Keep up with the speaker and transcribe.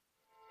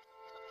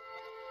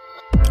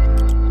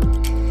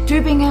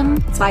Tübingen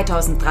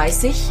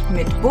 2030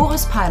 mit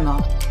Boris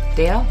Palmer,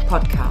 der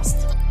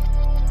Podcast.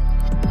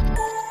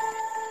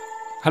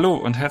 Hallo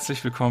und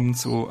herzlich willkommen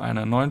zu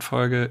einer neuen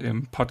Folge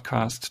im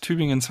Podcast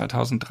Tübingen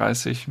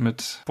 2030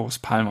 mit Boris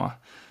Palmer.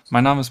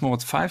 Mein Name ist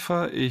Moritz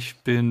Pfeiffer, ich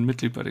bin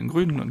Mitglied bei den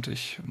Grünen und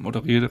ich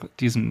moderiere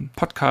diesen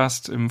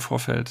Podcast im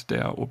Vorfeld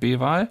der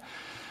OB-Wahl.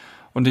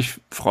 Und ich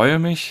freue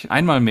mich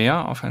einmal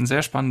mehr auf ein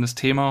sehr spannendes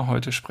Thema.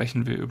 Heute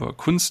sprechen wir über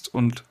Kunst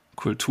und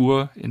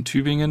Kultur in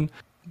Tübingen.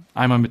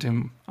 Einmal mit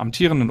dem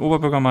amtierenden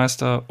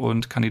Oberbürgermeister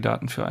und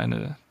Kandidaten für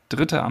eine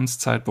dritte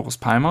Amtszeit Boris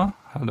Palmer.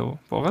 Hallo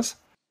Boris.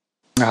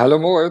 Hallo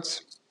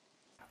Moritz.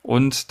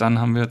 Und dann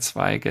haben wir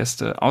zwei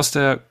Gäste aus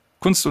der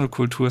Kunst- und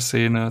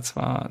Kulturszene,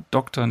 zwar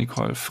Dr.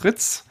 Nicole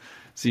Fritz.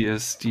 Sie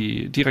ist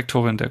die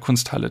Direktorin der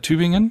Kunsthalle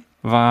Tübingen,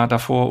 war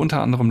davor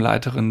unter anderem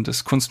Leiterin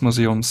des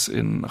Kunstmuseums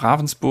in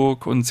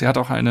Ravensburg und sie hat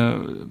auch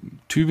eine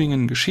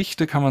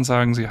Tübingen-Geschichte, kann man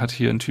sagen. Sie hat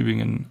hier in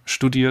Tübingen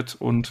studiert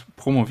und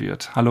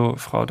promoviert. Hallo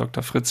Frau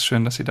Dr. Fritz,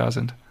 schön, dass Sie da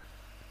sind.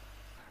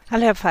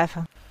 Hallo Herr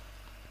Pfeiffer.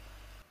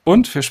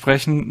 Und wir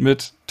sprechen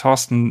mit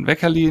Thorsten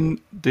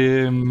Weckherlin,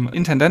 dem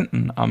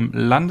Intendenten am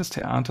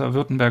Landestheater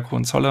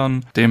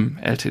Württemberg-Hohenzollern, dem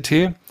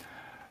LTT.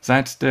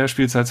 Seit der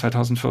Spielzeit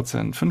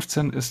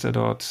 2014-15 ist er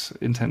dort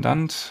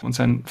Intendant und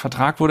sein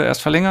Vertrag wurde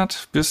erst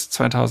verlängert bis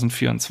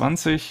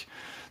 2024.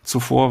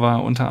 Zuvor war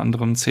er unter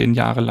anderem 10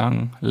 Jahre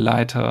lang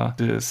Leiter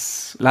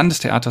des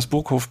Landestheaters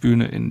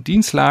Burghofbühne in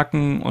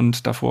Dinslaken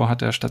und davor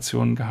hat er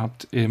Stationen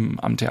gehabt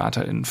am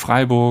Theater in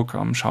Freiburg,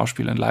 am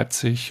Schauspiel in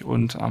Leipzig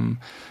und am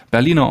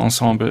Berliner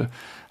Ensemble.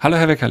 Hallo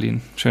Herr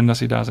Weckherlin, schön, dass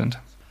Sie da sind.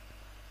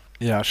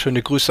 Ja,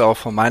 schöne Grüße auch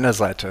von meiner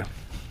Seite.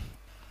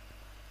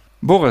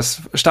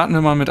 Boris, starten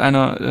wir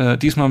mal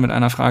diesmal mit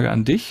einer Frage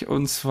an dich.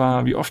 Und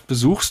zwar, wie oft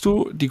besuchst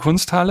du die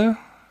Kunsthalle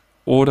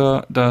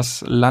oder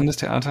das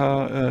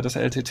Landestheater, das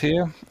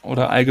LTT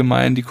oder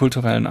allgemein die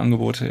kulturellen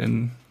Angebote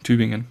in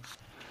Tübingen?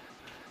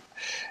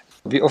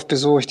 Wie oft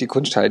besuche ich die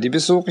Kunsthalle? Die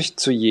besuche ich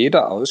zu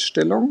jeder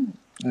Ausstellung.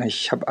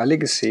 Ich habe alle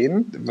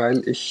gesehen,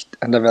 weil ich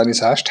an der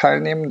Vernissage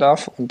teilnehmen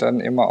darf und dann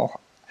immer auch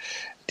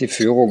die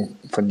Führung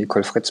von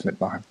Nicole Fritz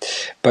mitmachen.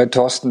 Bei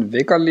Thorsten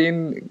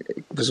Weckherlin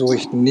besuche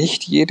ich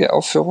nicht jede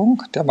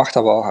Aufführung, der macht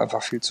aber auch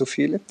einfach viel zu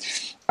viele.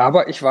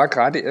 Aber ich war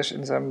gerade erst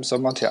in seinem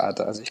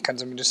Sommertheater. Also ich kann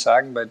zumindest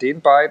sagen, bei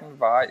den beiden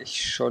war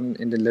ich schon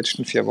in den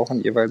letzten 4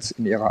 Wochen jeweils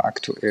in ihrer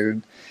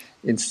aktuellen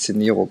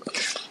Inszenierung.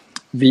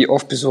 Wie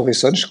oft besuche ich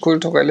sonst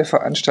kulturelle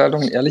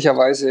Veranstaltungen?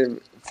 Ehrlicherweise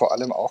vor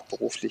allem auch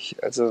beruflich.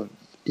 Also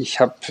ich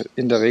habe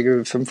in der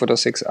Regel 5 oder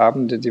 6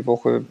 Abende die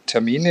Woche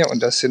Termine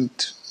und das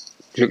sind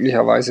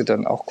glücklicherweise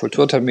dann auch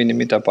Kulturtermine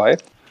mit dabei.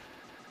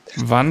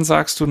 Wann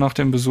sagst du nach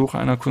dem Besuch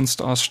einer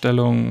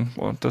Kunstausstellung,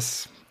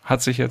 das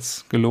hat sich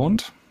jetzt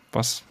gelohnt?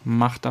 Was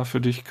macht da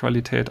für dich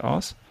Qualität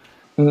aus?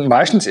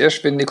 Meistens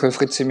erst, wenn Nicole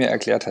Fritz sie mir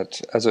erklärt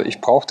hat. Also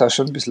ich brauche da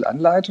schon ein bisschen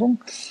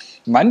Anleitung.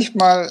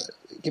 Manchmal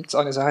gibt es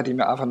auch eine Sache, die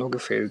mir einfach nur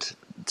gefällt.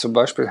 Zum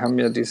Beispiel haben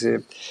wir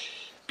diese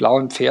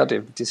blauen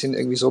Pferde, die sind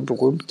irgendwie so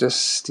berühmt,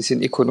 die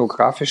sind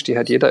ikonografisch, die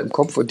hat jeder im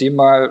Kopf und die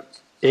mal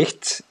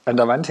echt an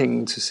der Wand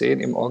hängen zu sehen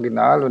im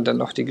Original und dann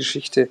noch die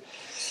Geschichte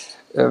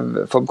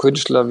vom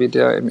Künstler, wie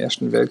der im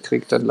Ersten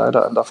Weltkrieg dann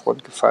leider an der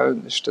Front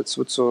gefallen ist,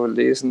 dazu zu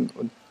lesen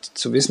und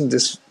zu wissen,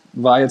 das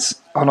war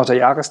jetzt auch noch der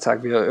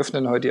Jahrestag. Wir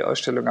eröffnen heute die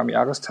Ausstellung am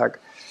Jahrestag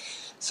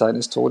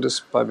seines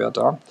Todes bei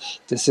Verdun.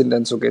 Das sind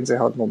dann so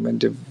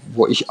Gänsehautmomente,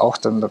 wo ich auch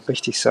dann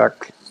richtig sage,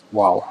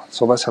 wow,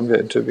 sowas haben wir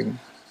in Tübingen.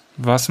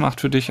 Was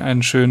macht für dich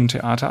einen schönen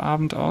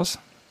Theaterabend aus?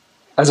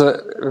 Also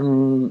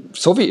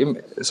so wie im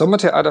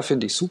Sommertheater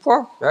finde ich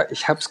super. Ja,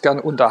 ich habe es gern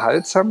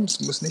unterhaltsam. Es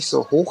muss nicht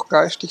so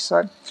hochgeistig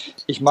sein.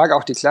 Ich mag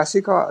auch die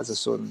Klassiker, also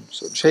so ein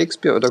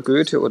Shakespeare oder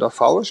Goethe oder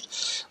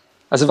Faust.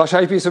 Also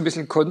wahrscheinlich bin ich so ein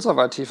bisschen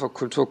konservativer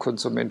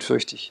Kulturkonsument,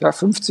 fürchte ich. Ja,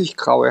 50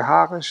 graue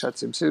Haare,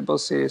 Schatz im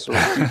Silbersee, so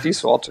die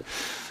Sorte.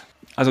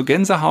 Also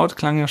Gänsehaut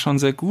klang ja schon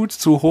sehr gut,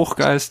 zu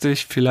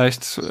hochgeistig,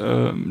 vielleicht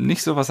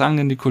nicht so. Was sagen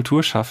denn die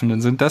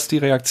Kulturschaffenden? Sind das die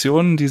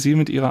Reaktionen, die Sie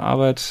mit Ihrer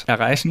Arbeit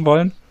erreichen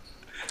wollen?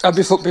 Aber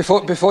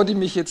bevor die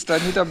mich jetzt da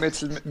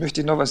niedermetzeln,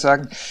 möchte ich noch was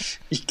sagen.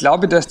 Ich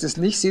glaube, dass das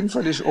nicht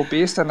sinnvoll ist,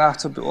 OBs danach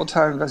zu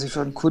beurteilen, was sie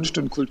für einen Kunst-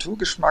 und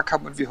Kulturgeschmack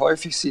haben und wie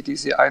häufig sie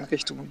diese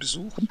Einrichtungen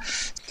besuchen.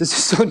 Das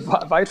ist so ein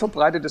weit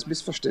verbreitetes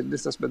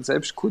Missverständnis, dass man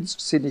selbst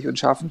kunstsinnig und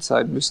schaffend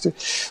sein müsste,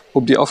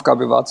 um die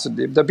Aufgabe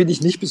wahrzunehmen. Da bin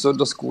ich nicht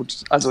besonders gut.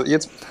 Also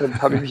jetzt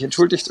habe ich mich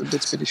entschuldigt und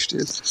jetzt bin ich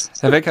still.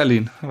 Herr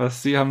Weckherlin,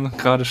 Sie haben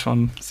gerade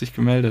schon sich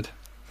gemeldet.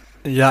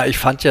 Ja, ich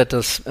fand ja,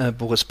 dass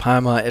Boris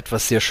Palmer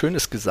etwas sehr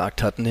Schönes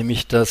gesagt hat,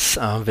 nämlich, dass,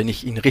 wenn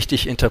ich ihn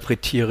richtig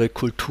interpretiere,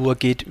 Kultur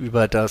geht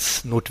über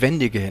das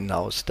Notwendige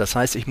hinaus. Das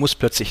heißt, ich muss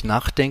plötzlich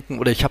nachdenken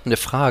oder ich habe eine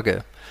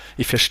Frage.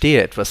 Ich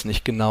verstehe etwas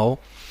nicht genau.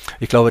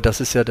 Ich glaube,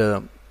 das ist ja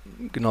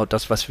genau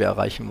das, was wir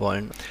erreichen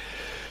wollen.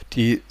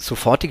 Die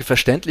sofortige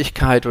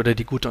Verständlichkeit oder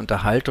die gute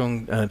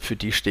Unterhaltung, für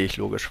die stehe ich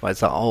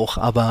logischerweise auch.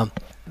 Aber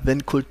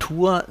wenn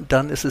Kultur,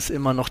 dann ist es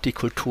immer noch die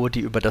Kultur,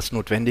 die über das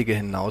Notwendige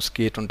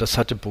hinausgeht. Und das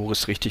hatte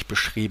Boris richtig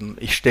beschrieben.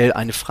 Ich stelle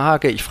eine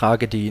Frage, ich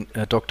frage die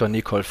Dr.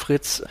 Nicole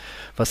Fritz,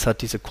 was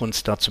hat diese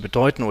Kunst da zu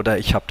bedeuten? Oder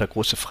ich habe da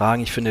große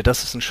Fragen. Ich finde,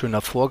 das ist ein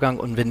schöner Vorgang.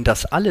 Und wenn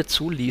das alle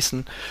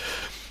zuließen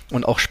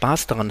und auch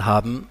Spaß daran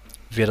haben,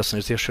 wäre das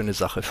eine sehr schöne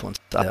Sache für uns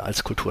alle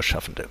als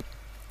Kulturschaffende.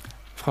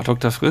 Frau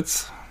Dr.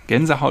 Fritz,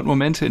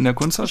 Gänsehautmomente in der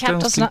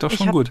Kunstausstellung, das klingt doch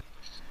schon gut.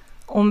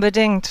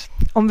 Unbedingt.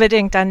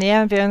 Da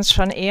nähern wir uns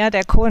schon eher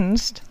der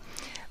Kunst,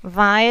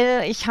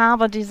 weil ich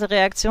habe diese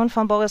Reaktion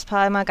von Boris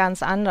Palmer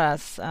ganz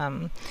anders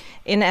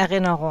in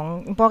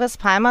Erinnerung. Boris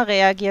Palmer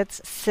reagiert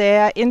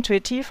sehr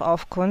intuitiv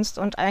auf Kunst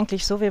und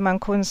eigentlich so, wie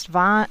man Kunst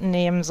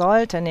wahrnehmen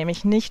sollte,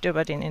 nämlich nicht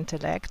über den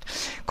Intellekt.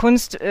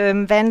 Kunst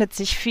wendet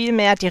sich viel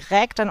mehr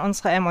direkt an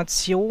unsere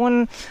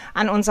Emotionen,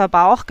 an unser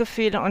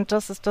Bauchgefühl und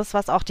das ist das,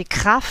 was auch die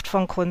Kraft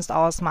von Kunst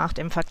ausmacht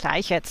im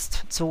Vergleich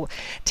jetzt zu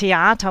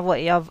Theater, wo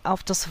eher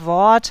auf das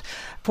Wort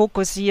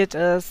fokussiert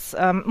ist.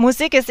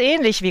 Musik ist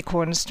ähnlich wie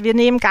Kunst. Wir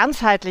nehmen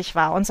ganzheitlich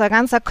wahr. Unser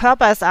ganzer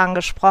Körper ist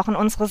angesprochen,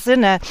 unsere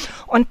Sinne.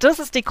 Und das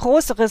ist die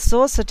große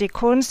Ressource, die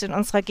Kunst in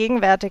unserer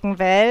gegenwärtigen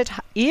Welt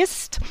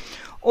ist.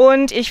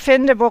 Und ich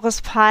finde,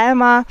 Boris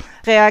Palmer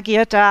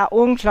reagiert da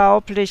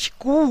unglaublich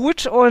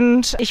gut.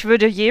 Und ich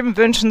würde jedem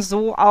wünschen,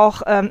 so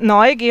auch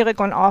neugierig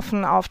und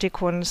offen auf die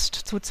Kunst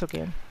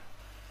zuzugehen.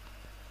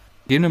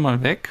 Gehen wir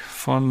mal weg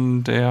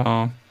von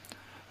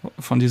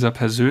dieser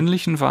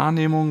persönlichen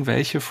Wahrnehmung.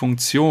 Welche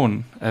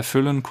Funktion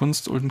erfüllen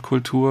Kunst und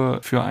Kultur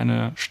für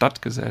eine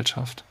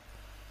Stadtgesellschaft?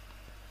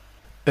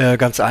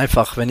 Ganz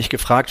einfach, wenn ich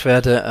gefragt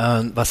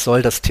werde, was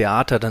soll das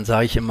Theater, dann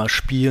sage ich immer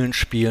spielen,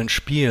 spielen,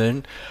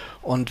 spielen.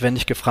 Und wenn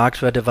ich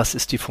gefragt werde, was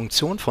ist die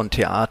Funktion von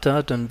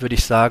Theater, dann würde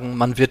ich sagen,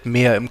 man wird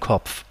mehr im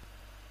Kopf.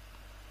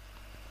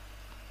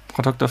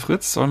 Frau Dr.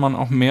 Fritz, soll man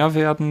auch mehr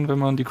werden, wenn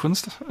man die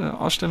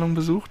Kunstausstellung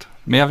besucht?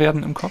 Mehr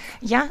werden im Kopf?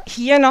 Ja,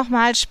 hier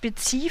nochmal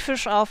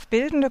spezifisch auf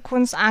bildende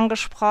Kunst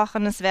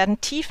angesprochen. Es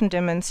werden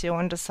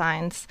Tiefendimensionen des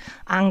Seins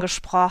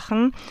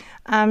angesprochen,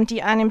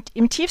 die einem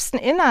im tiefsten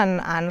Innern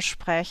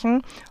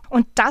ansprechen.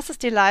 Und das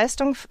ist die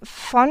Leistung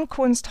von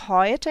Kunst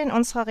heute in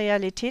unserer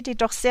Realität, die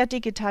doch sehr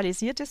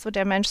digitalisiert ist, wo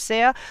der Mensch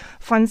sehr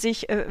von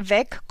sich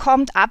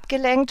wegkommt,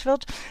 abgelenkt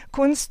wird.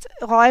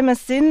 Kunsträume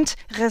sind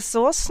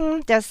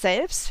Ressourcen der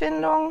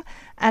Selbstfindung,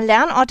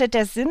 Lernorte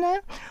der Sinne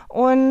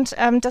und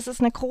das ist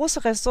eine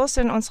große Ressource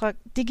in unserer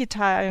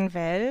digitalen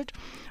Welt.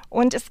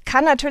 Und es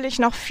kann natürlich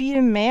noch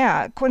viel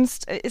mehr.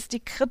 Kunst ist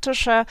die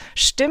kritische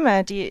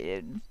Stimme,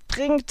 die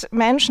bringt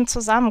Menschen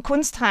zusammen.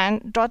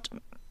 Kunsthallen, dort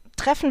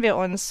treffen wir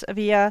uns,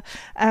 wir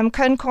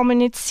können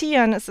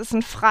kommunizieren, es ist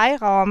ein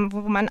Freiraum, wo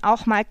man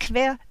auch mal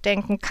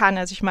querdenken kann.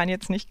 Also ich meine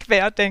jetzt nicht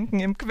querdenken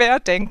im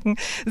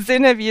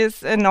Querdenken-Sinne, wie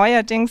es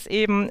neuerdings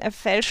eben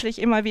fälschlich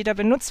immer wieder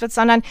benutzt wird,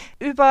 sondern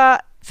über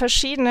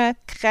verschiedene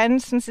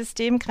Grenzen,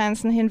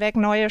 Systemgrenzen hinweg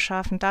neue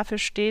schaffen. Dafür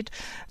steht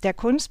der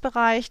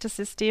Kunstbereich, das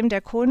System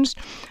der Kunst.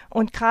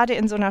 Und gerade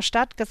in so einer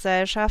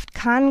Stadtgesellschaft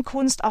kann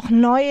Kunst auch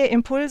neue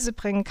Impulse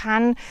bringen,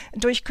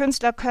 durch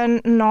Künstler können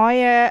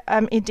neue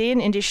Ideen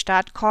in die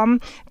Stadt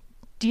kommen,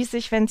 die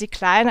sich, wenn sie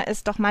kleiner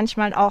ist, doch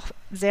manchmal auch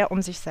sehr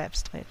um sich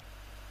selbst dreht.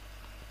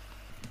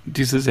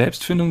 Diese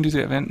Selbstfindung, die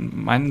Sie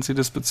erwähnten, meinen Sie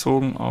das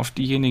bezogen auf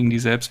diejenigen, die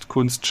selbst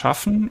Kunst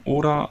schaffen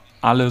oder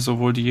alle,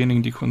 sowohl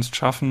diejenigen, die Kunst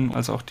schaffen,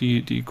 als auch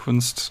die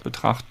Kunst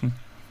betrachten?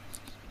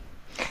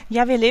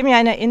 Ja, wir leben ja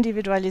in einer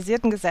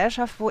individualisierten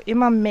Gesellschaft, wo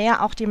immer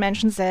mehr auch die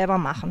Menschen selber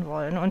machen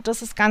wollen. Und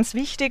das ist ganz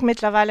wichtig.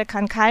 Mittlerweile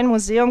kann kein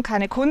Museum,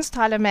 keine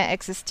Kunsthalle mehr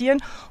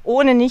existieren,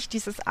 ohne nicht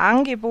dieses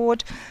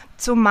Angebot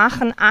zu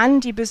machen, an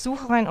die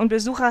Besucherinnen und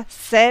Besucher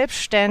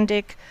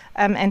selbstständig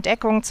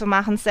Entdeckungen zu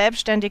machen,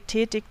 selbstständig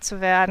tätig zu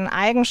werden,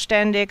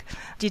 eigenständig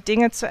die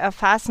Dinge zu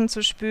erfassen,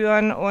 zu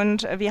spüren.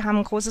 Und wir haben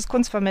ein großes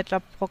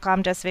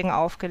Kunstvermittlerprogramm deswegen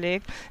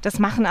aufgelegt. Das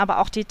machen aber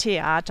auch die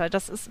Theater.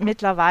 Das ist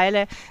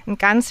mittlerweile ein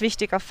ganz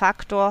wichtiger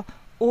Faktor,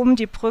 um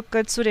die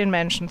Brücke zu den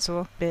Menschen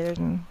zu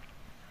bilden.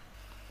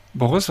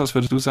 Boris, was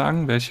würdest du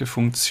sagen? Welche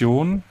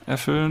Funktion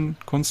erfüllen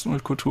Kunst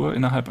und Kultur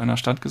innerhalb einer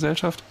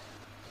Stadtgesellschaft?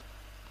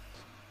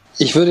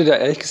 Ich würde da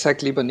ehrlich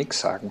gesagt lieber nichts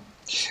sagen,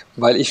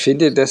 weil ich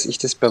finde, dass ich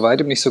das bei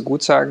weitem nicht so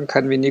gut sagen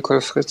kann wie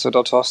Nicole Fritz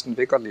oder Thorsten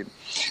Weckherlin.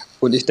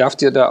 Und ich darf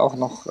dir da auch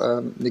noch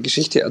eine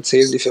Geschichte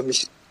erzählen, die für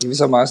mich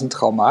gewissermaßen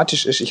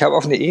traumatisch ist. Ich habe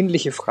auf eine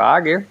ähnliche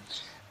Frage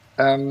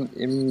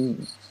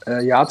im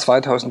Jahr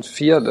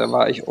 2004, da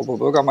war ich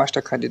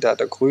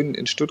Oberbürgermeisterkandidat der Grünen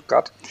in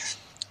Stuttgart,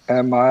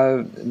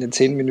 mal eine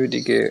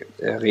 10-minütige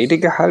Rede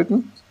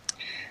gehalten.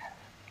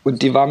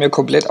 Und die war mir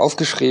komplett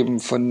aufgeschrieben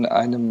von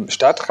einem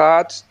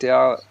Stadtrat,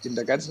 der in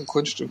der ganzen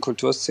Kunst- und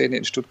Kulturszene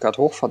in Stuttgart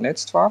hoch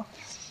vernetzt war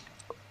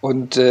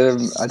und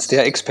als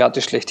der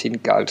Experte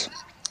schlechthin galt.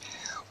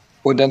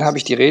 Und dann habe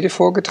ich die Rede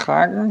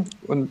vorgetragen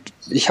und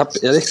ich habe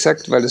ehrlich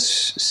gesagt, weil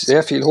es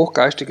sehr viel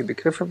hochgeistige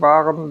Begriffe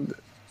waren,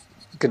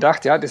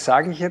 gedacht, ja, das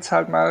sage ich jetzt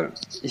halt mal.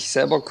 Ich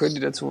selber könnte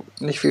dazu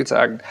nicht viel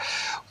sagen.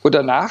 Und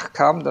danach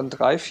kamen dann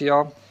 3,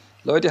 4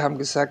 Leute haben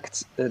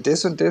gesagt,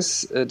 das und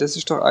das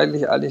ist doch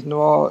eigentlich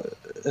nur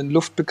ein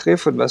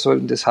Luftbegriff und was soll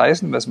denn das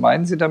heißen, was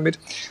meinen Sie damit?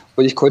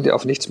 Und ich konnte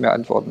auf nichts mehr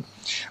antworten.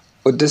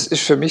 Und das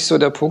ist für mich so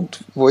der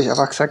Punkt, wo ich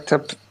einfach gesagt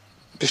habe,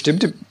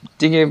 bestimmte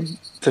Dinge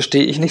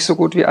verstehe ich nicht so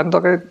gut wie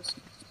andere,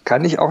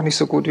 kann ich auch nicht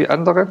so gut wie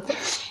andere.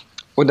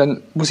 Und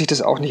dann muss ich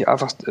das auch nicht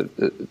einfach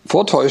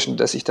vortäuschen,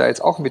 dass ich da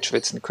jetzt auch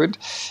mitschwätzen könnte.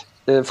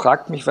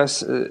 Fragt mich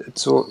was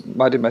zur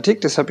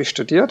Mathematik, das habe ich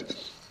studiert.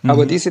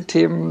 Aber diese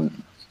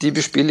Themen, die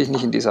bespiele ich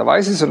nicht in dieser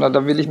Weise, sondern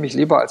da will ich mich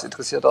lieber als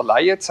interessierter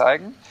Laie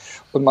zeigen.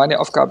 Und meine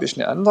Aufgabe ist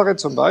eine andere.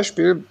 Zum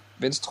Beispiel,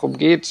 wenn es darum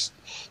geht,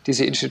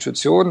 diese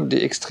Institutionen,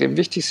 die extrem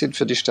wichtig sind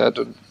für die Stadt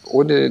und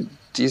ohne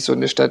die so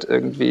eine Stadt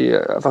irgendwie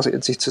einfach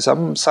in sich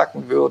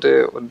zusammensacken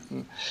würde und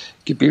ein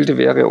Gebilde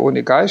wäre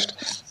ohne Geist,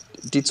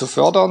 die zu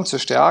fördern, zu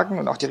stärken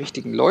und auch die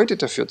richtigen Leute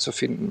dafür zu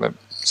finden. Weil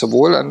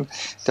sowohl an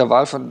der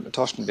Wahl von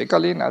Thorsten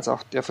Weckherlin als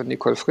auch der von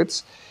Nicole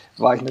Fritz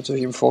war ich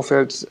natürlich im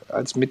Vorfeld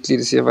als Mitglied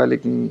des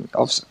jeweiligen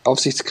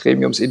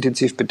Aufsichtsgremiums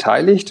intensiv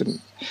beteiligt.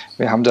 Und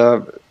wir haben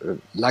da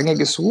lange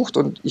gesucht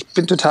und ich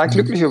bin total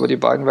glücklich über die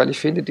beiden, weil ich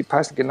finde, die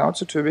passen genau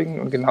zu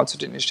Tübingen und genau zu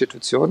den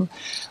Institutionen.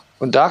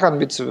 Und daran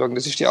mitzuwirken,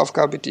 das ist die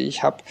Aufgabe, die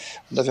ich habe.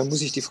 Und dafür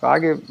muss ich die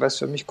Frage, was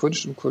für mich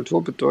Kunst und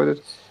Kultur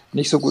bedeutet,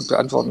 nicht so gut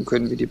beantworten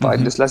können wie die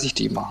beiden. Das lasse ich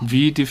die machen.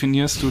 Wie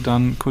definierst du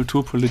dann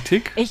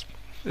Kulturpolitik?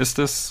 Ist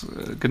das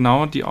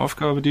genau die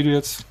Aufgabe, die du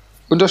jetzt...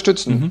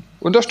 Unterstützen.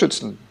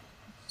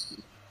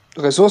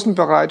 Ressourcen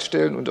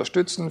bereitstellen,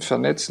 unterstützen,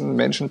 vernetzen,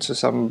 Menschen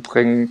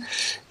zusammenbringen,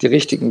 die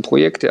richtigen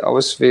Projekte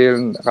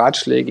auswählen,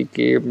 Ratschläge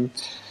geben,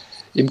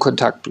 im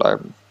Kontakt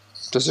bleiben.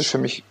 Das ist für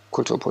mich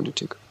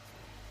Kulturpolitik.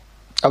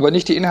 Aber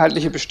nicht die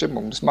inhaltliche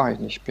Bestimmung, das mache ich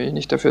nicht. Bin ich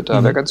nicht dafür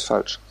da, wäre ganz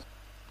falsch.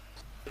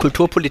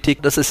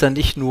 Kulturpolitik, das ist ja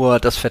nicht nur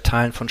das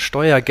Verteilen von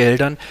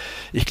Steuergeldern.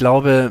 Ich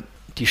glaube,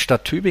 die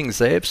Stadt Tübingen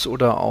selbst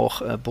oder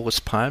auch Boris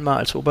Palmer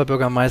als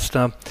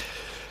Oberbürgermeister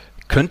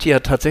könnte ja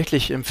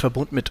tatsächlich im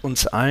Verbund mit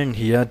uns allen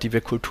hier, die wir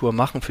Kultur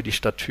machen für die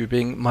Stadt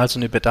Tübingen, mal so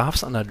eine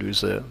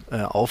Bedarfsanalyse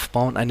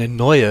aufbauen, eine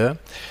neue.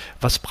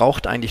 Was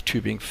braucht eigentlich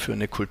Tübingen für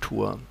eine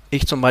Kultur?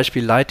 Ich zum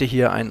Beispiel leite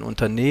hier ein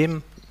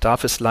Unternehmen,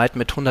 darf es leiten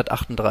mit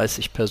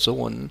 138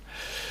 Personen.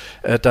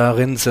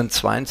 Darin sind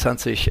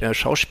 22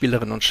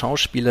 Schauspielerinnen und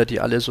Schauspieler,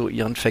 die alle so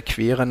ihren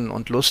verqueren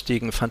und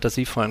lustigen,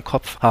 fantasievollen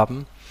Kopf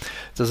haben.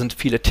 Da sind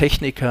viele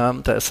Techniker,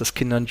 da ist das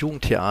Kinder- und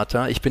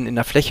Jugendtheater. Ich bin in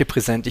der Fläche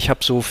präsent, ich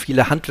habe so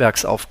viele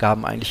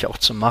Handwerksaufgaben eigentlich auch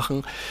zu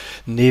machen,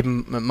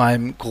 neben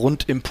meinem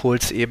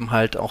Grundimpuls eben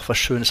halt auch was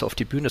Schönes auf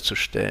die Bühne zu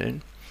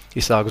stellen.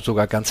 Ich sage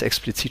sogar ganz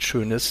explizit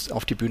Schönes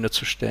auf die Bühne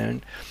zu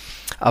stellen.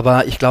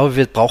 Aber ich glaube,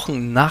 wir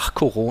brauchen nach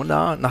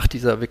Corona, nach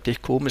dieser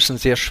wirklich komischen,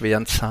 sehr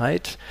schweren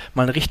Zeit,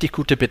 mal eine richtig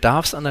gute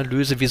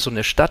Bedarfsanalyse, wie so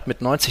eine Stadt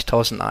mit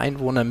 90.000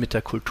 Einwohnern mit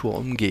der Kultur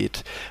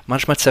umgeht.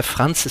 Manchmal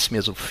zerfranst es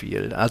mir so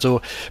viel. Also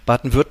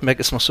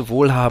Baden-Württemberg ist noch so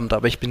wohlhabend,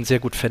 aber ich bin sehr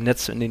gut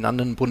vernetzt in den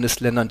anderen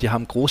Bundesländern, die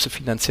haben große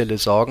finanzielle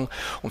Sorgen.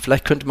 Und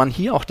vielleicht könnte man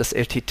hier auch das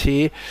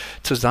LTT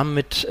zusammen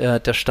mit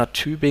der Stadt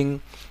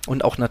Tübingen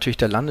und auch natürlich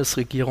der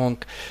Landesregierung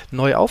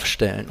neu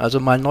aufstellen, also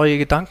mal neue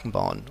Gedanken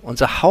bauen.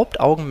 Unser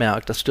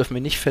Hauptaugenmerk, das dürfen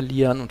wir nicht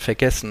verlieren und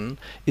vergessen,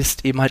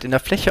 ist eben halt in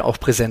der Fläche auch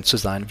präsent zu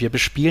sein. Wir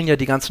bespielen ja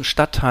die ganzen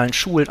Stadthallen,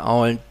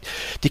 Schulen,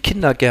 die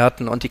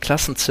Kindergärten und die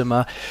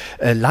Klassenzimmer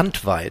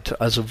landweit.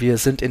 Also wir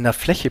sind in der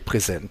Fläche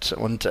präsent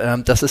und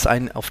das ist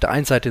auf der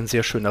einen Seite ein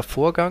sehr schöner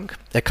Vorgang.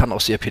 Er kann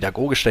auch sehr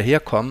pädagogisch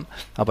daherkommen,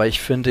 aber ich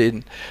finde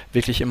ihn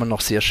wirklich immer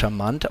noch sehr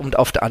charmant. Und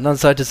auf der anderen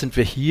Seite sind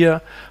wir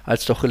hier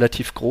als doch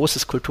relativ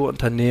großes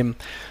Kulturunternehmen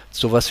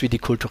sowas wie die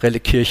kulturelle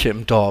Kirche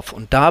im Dorf.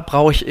 Und da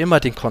brauche ich immer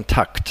den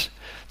Kontakt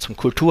zum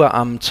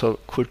Kulturamt, zur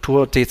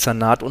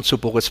Kulturdezernat und zu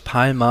Boris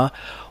Palmer,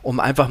 um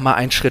einfach mal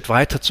einen Schritt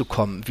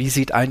weiterzukommen. Wie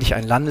sieht eigentlich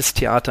ein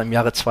Landestheater im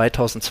Jahre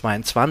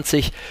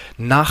 2022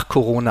 nach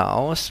Corona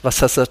aus?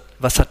 Was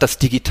hat das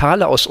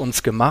Digitale aus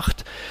uns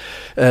gemacht?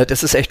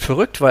 Das ist echt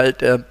verrückt,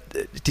 weil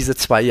diese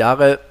 2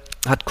 Jahre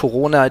hat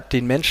Corona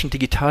den Menschen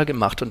digital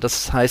gemacht und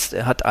das heißt,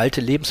 er hat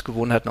alte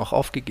Lebensgewohnheiten auch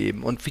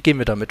aufgegeben. Und wie gehen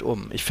wir damit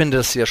um? Ich finde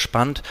das sehr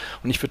spannend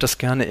und ich würde das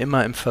gerne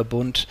immer im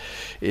Verbund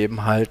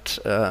eben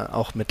halt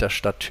auch mit der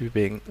Stadt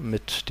Tübingen,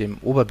 mit dem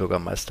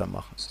Oberbürgermeister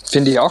machen.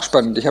 Finde ich auch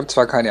spannend. Ich habe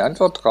zwar keine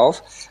Antwort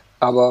drauf,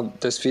 aber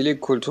dass viele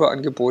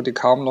Kulturangebote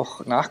kaum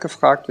noch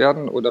nachgefragt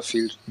werden oder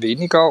viel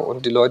weniger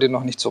und die Leute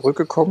noch nicht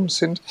zurückgekommen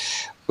sind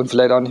und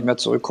vielleicht auch nicht mehr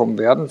zurückkommen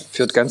werden,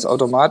 führt ganz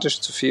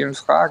automatisch zu vielen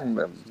Fragen.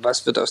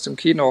 Was wird aus dem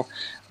Kino?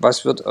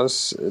 Was wird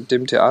aus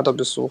dem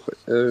Theaterbesuch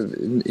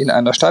in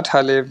einer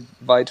Stadthalle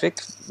weit weg,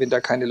 wenn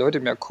da keine Leute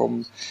mehr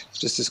kommen?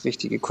 Ist das das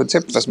richtige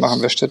Konzept? Was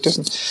machen wir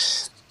stattdessen?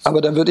 Aber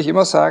dann würde ich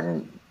immer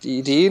sagen, die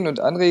Ideen und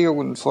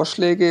Anregungen und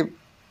Vorschläge,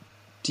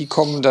 die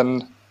kommen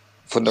dann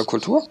von der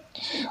Kultur.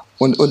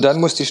 Und dann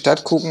muss die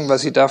Stadt gucken,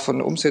 was sie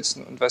davon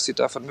umsetzen und was sie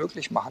davon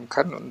möglich machen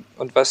kann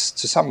und was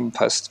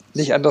zusammenpasst.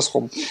 Nicht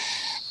andersrum.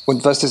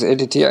 Und was das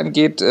LTT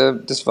angeht,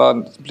 das war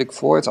ein Blick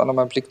vor, jetzt auch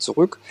nochmal ein Blick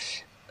zurück.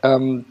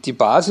 Die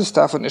Basis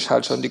davon ist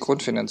halt schon die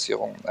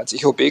Grundfinanzierung. Als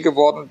ich OB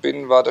geworden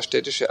bin, war der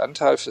städtische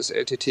Anteil fürs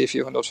LTT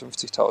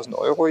 450.000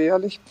 €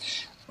 jährlich.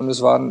 Und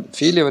es waren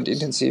viele und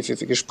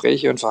intensive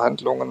Gespräche und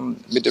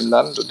Verhandlungen mit dem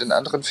Land und den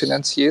anderen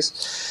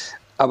Finanziers.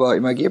 Aber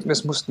im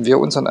Ergebnis mussten wir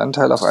unseren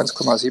Anteil auf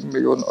 1,7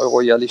 Millionen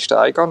Euro jährlich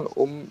steigern,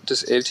 um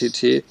das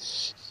LTT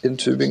in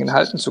Tübingen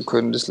halten zu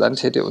können. Das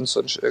Land hätte uns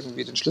sonst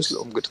irgendwie den Schlüssel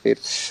umgedreht.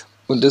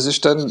 Und das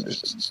ist dann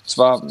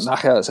zwar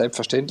nachher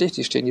selbstverständlich,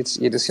 die stehen jetzt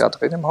jedes Jahr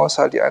drin im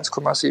Haushalt, die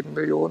 1,7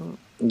 Millionen.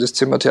 Und das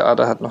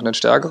Zimmertheater hat noch einen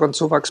stärkeren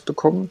Zuwachs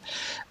bekommen.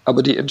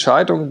 Aber die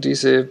Entscheidung,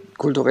 diese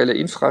kulturelle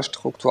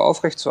Infrastruktur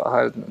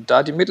aufrechtzuerhalten und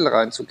da die Mittel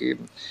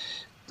reinzugeben,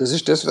 das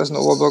ist das, was ein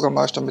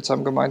Oberbürgermeister mit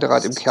seinem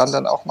Gemeinderat im Kern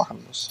dann auch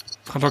machen muss.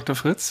 Frau Dr.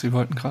 Fritz, Sie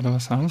wollten gerade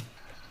was sagen.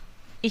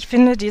 Ich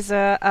finde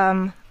diese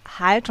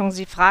Haltung,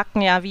 Sie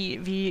fragten ja,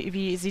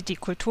 wie sieht die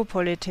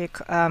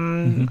Kulturpolitik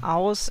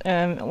aus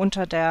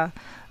unter der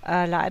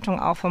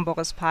Leitung auch von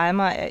Boris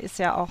Palmer. Er ist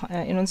ja auch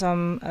in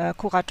unserem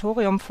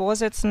Kuratorium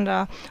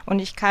Vorsitzender und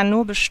ich kann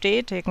nur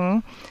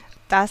bestätigen,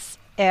 dass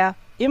er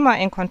immer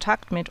in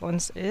Kontakt mit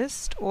uns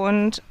ist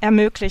und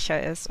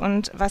Ermöglicher ist.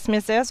 Und was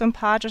mir sehr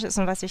sympathisch ist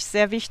und was ich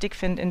sehr wichtig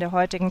finde in der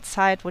heutigen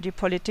Zeit, wo die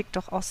Politik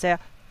doch auch sehr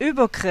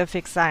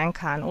übergriffig sein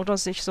kann oder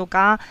sich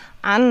sogar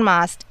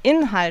anmaßt,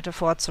 Inhalte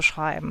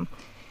vorzuschreiben.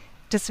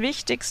 Das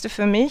Wichtigste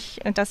für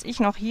mich, dass ich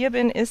noch hier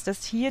bin, ist,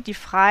 dass hier die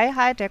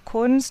Freiheit der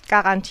Kunst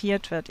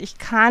garantiert wird. Ich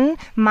kann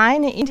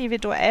meine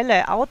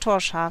individuelle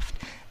Autorschaft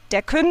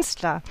der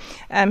Künstler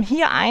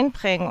hier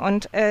einbringen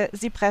und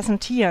sie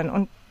präsentieren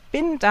und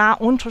bin da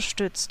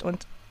unterstützt.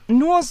 Und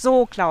nur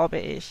so, glaube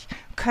ich,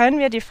 können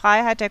wir die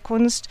Freiheit der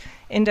Kunst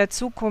in der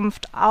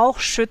Zukunft auch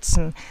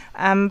schützen,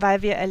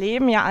 weil wir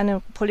erleben ja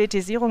eine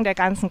Politisierung der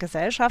ganzen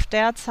Gesellschaft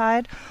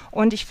derzeit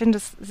und ich finde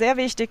es sehr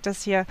wichtig,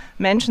 dass hier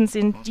Menschen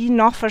sind, die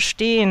noch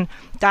verstehen,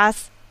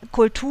 dass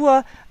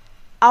Kultur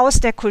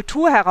aus der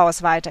Kultur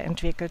heraus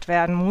weiterentwickelt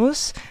werden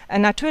muss,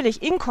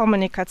 natürlich in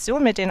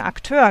Kommunikation mit den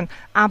Akteuren,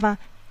 aber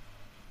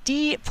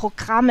die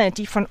Programme,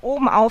 die von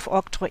oben auf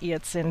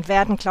oktroyiert sind,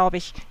 werden, glaube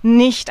ich,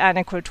 nicht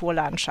eine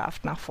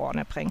Kulturlandschaft nach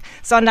vorne bringen,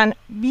 sondern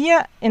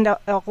wir in der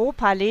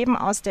Europa leben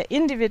aus der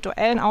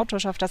individuellen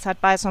Autorschaft. Das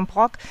hat Beiß und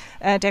Brock,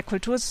 der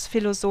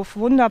Kulturphilosoph,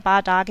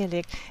 wunderbar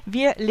dargelegt.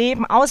 Wir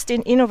leben aus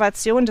den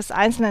Innovationen des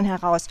Einzelnen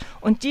heraus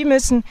und die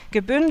müssen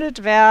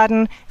gebündelt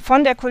werden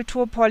von der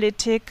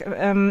Kulturpolitik,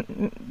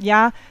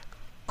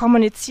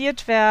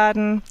 kommuniziert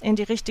werden, in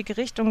die richtige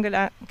Richtung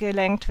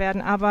gelenkt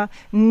werden, aber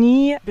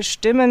nie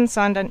bestimmend,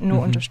 sondern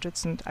nur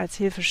unterstützend als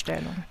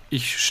Hilfestellung.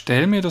 Ich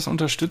stelle mir das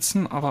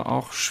Unterstützen aber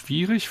auch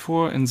schwierig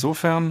vor,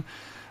 insofern,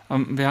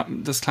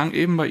 das klang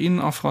eben bei Ihnen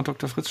auch, Frau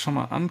Dr. Fritz, schon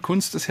mal an,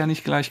 Kunst ist ja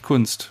nicht gleich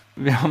Kunst.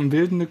 Wir haben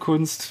bildende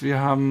Kunst,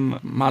 wir haben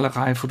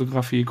Malerei,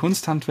 Fotografie,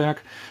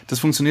 Kunsthandwerk, das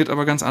funktioniert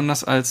aber ganz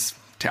anders als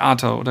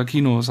Theater oder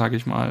Kino, sage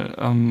ich mal.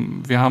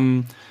 Wir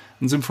haben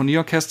ein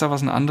Symphonieorchester,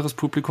 was ein anderes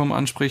Publikum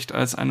anspricht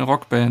als eine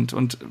Rockband.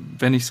 Und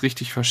wenn ich es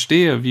richtig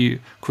verstehe,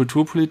 wie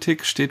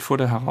Kulturpolitik steht vor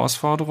der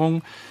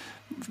Herausforderung,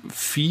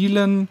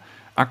 vielen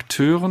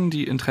Akteuren,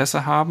 die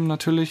Interesse haben,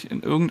 natürlich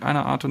in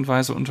irgendeiner Art und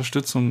Weise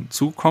Unterstützung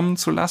zukommen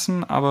zu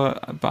lassen.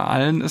 Aber bei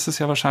allen ist es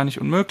ja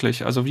wahrscheinlich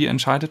unmöglich. Also wie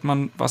entscheidet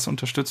man, was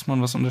unterstützt man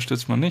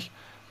nicht?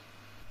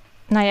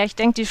 Naja, ich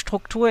denke, die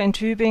Struktur in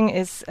Tübingen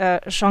ist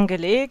schon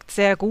gelegt,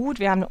 sehr gut.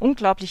 Wir haben eine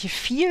unglaubliche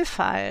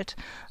Vielfalt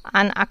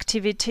an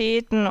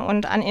Aktivitäten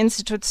und an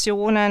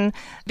Institutionen.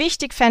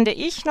 Wichtig fände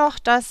ich noch,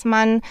 dass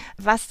man,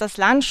 was das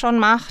Land schon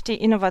macht, die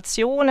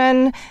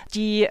Innovationen,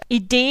 die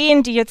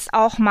Ideen, die jetzt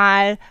auch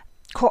mal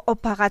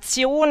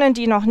Kooperationen,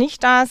 die noch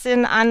nicht da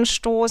sind,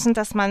 anstoßen,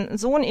 dass man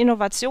so einen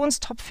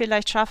Innovationstopf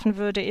vielleicht schaffen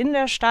würde in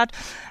der Stadt,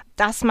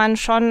 dass man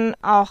schon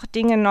auch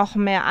Dinge noch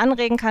mehr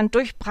anregen kann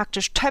durch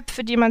praktisch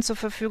Töpfe, die man zur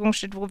Verfügung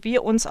steht, wo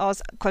wir uns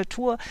als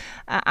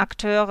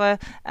Kulturakteure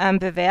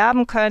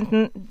bewerben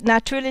könnten.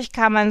 Natürlich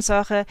kann man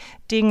solche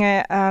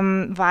Dinge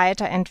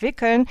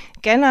weiterentwickeln.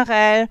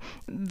 Generell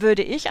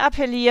würde ich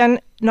appellieren,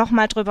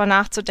 nochmal drüber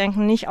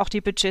nachzudenken, nicht auch die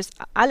Budgets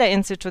aller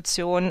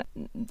Institutionen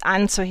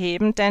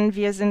anzuheben, denn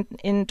wir sind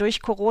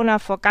durch Corona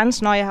vor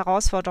ganz neue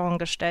Herausforderungen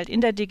gestellt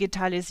in der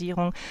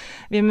Digitalisierung.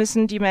 Wir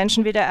müssen die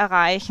Menschen wieder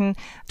erreichen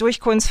durch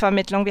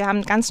Kunstvermittlung. Wir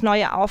haben ganz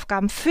neue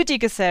Aufgaben für die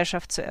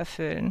Gesellschaft zu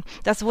erfüllen.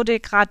 Das wurde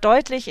gerade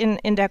deutlich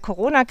in der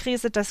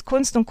Corona-Krise, dass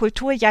Kunst und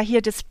Kultur ja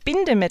hier das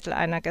Bindemittel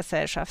einer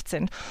Gesellschaft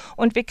sind.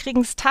 Und wir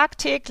kriegen es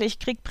tagtäglich, ich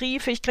kriege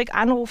Briefe, ich kriege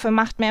Anrufe,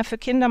 macht mehr für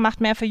Kinder, macht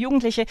mehr für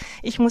Jugendliche.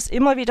 Ich muss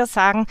immer wieder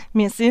sagen,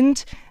 mir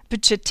sind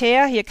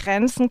budgetär hier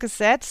Grenzen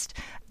gesetzt.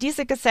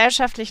 Diese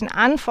gesellschaftlichen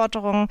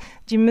Anforderungen,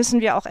 die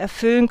müssen wir auch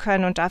erfüllen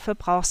können und dafür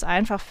braucht es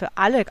einfach für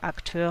alle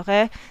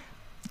Akteure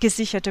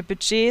gesicherte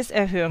Budgets,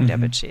 Erhöhung der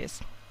Budgets.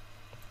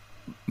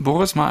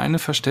 Boris, mal eine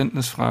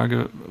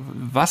Verständnisfrage.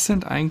 Was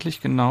sind eigentlich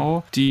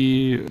genau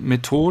die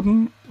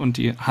Methoden und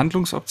die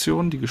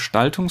Handlungsoptionen, die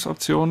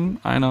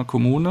Gestaltungsoptionen einer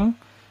Kommune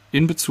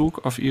in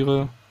Bezug auf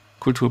ihre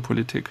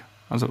Kulturpolitik?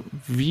 Also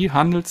wie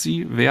handelt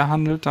sie, wer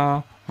handelt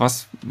da,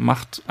 was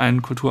macht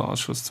ein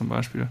Kulturausschuss zum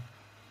Beispiel?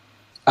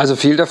 Also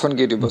viel davon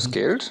geht übers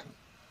Geld,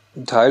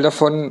 ein Teil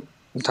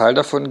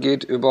davon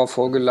geht über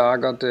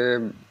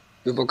vorgelagerte,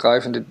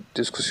 übergreifende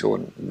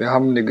Diskussionen. Wir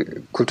haben eine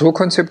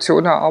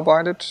Kulturkonzeption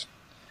erarbeitet,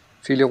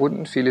 viele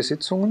Runden, viele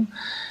Sitzungen,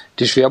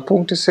 die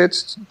Schwerpunkte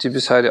setzt, die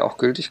bis heute auch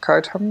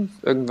Gültigkeit haben.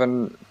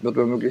 Irgendwann wird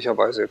man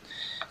möglicherweise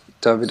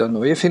da wieder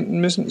neue finden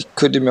müssen. Ich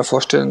könnte mir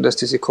vorstellen, dass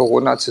diese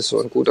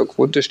Corona-Saison ein guter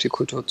Grund ist, die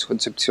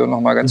Kulturkonzeption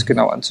nochmal ganz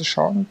genau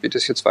anzuschauen, wie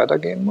das jetzt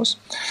weitergehen muss.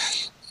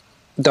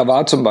 Da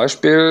war zum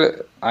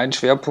Beispiel ein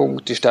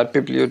Schwerpunkt, die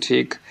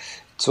Stadtbibliothek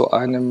zu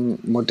einem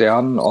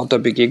modernen Ort der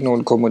Begegnung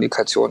und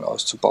Kommunikation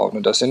auszubauen.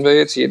 Und da sind wir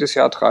jetzt jedes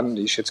Jahr dran.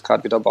 Die ist jetzt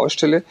gerade wieder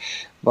Baustelle,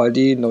 weil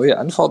die neue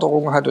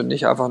Anforderungen hat und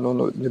nicht einfach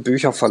nur eine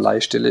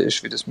Bücherverleihstelle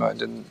ist, wie das mal in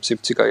den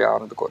 70er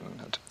Jahren begonnen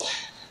hat,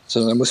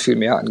 sondern da muss viel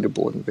mehr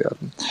angeboten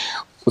werden.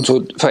 Und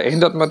so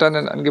verändert man dann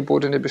ein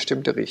Angebot in eine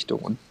bestimmte Richtung.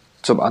 Und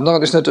zum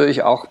anderen ist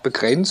natürlich auch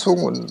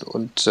Begrenzung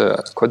und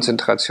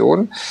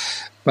Konzentration.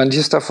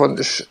 Manches davon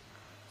ist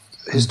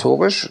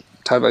historisch,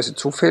 teilweise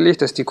zufällig,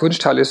 dass die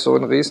Kunsthalle so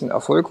ein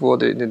Riesenerfolg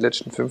wurde in den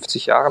letzten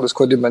 50 Jahren. Das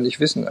konnte man nicht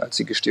wissen, als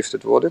sie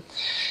gestiftet wurde.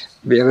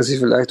 Wäre sie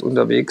vielleicht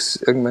unterwegs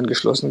irgendwann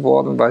geschlossen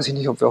worden, weiß ich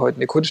nicht, ob wir heute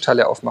eine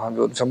Kunsthalle aufmachen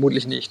würden.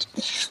 Vermutlich nicht.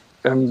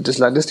 Das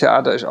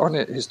Landestheater ist auch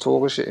eine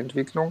historische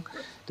Entwicklung,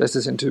 dass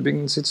es in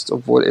Tübingen sitzt,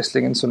 obwohl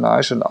Esslingen so nah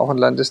ist und auch ein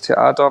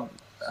Landestheater,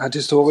 hat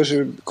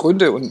historische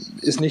Gründe und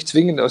ist nicht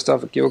zwingend aus der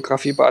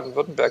Geografie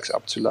Baden-Württembergs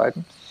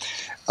abzuleiten.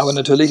 Aber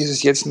natürlich ist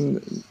es jetzt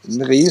ein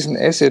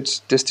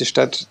Riesen-Asset, das die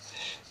Stadt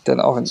dann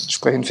auch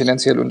entsprechend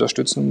finanziell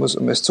unterstützen muss,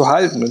 um es zu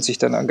halten und sich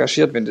dann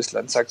engagiert, wenn das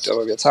Land sagt,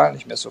 aber wir zahlen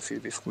nicht mehr so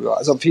viel wie früher.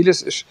 Also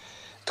vieles ist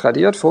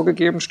tradiert,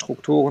 vorgegeben,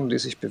 Strukturen, die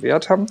sich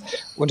bewährt haben.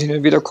 Und hin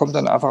und wieder kommt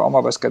dann einfach auch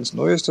mal was ganz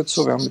Neues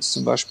dazu. Wir haben jetzt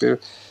zum Beispiel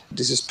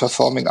dieses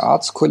Performing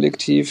Arts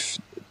Kollektiv,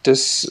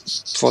 das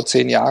vor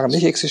 10 Jahren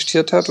nicht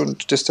existiert hat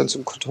und das dann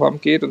zum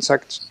Kulturamt geht und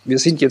sagt, wir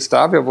sind jetzt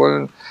da, wir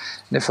wollen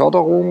eine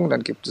Förderung.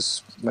 Dann gibt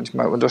es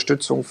manchmal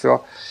Unterstützung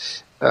für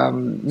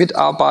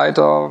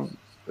Mitarbeiter,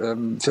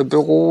 für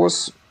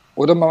Büros.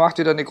 Oder man macht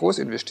wieder eine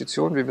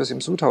Großinvestition, wie wir es im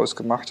Sudhaus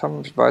gemacht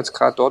haben. Ich war jetzt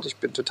gerade dort, ich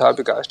bin total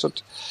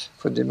begeistert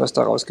von dem, was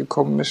da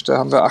rausgekommen ist. Da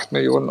haben wir 8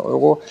 Millionen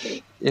Euro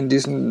in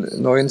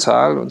diesen neuen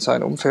Saal und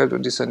sein Umfeld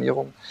und die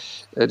Sanierung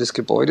des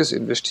Gebäudes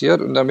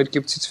investiert. Und damit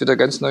gibt es jetzt wieder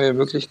ganz neue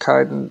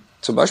Möglichkeiten,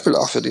 zum Beispiel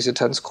auch für diese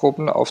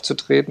Tanzgruppen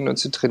aufzutreten und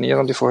zu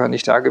trainieren, die vorher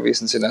nicht da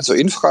gewesen sind. Also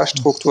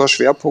Infrastruktur,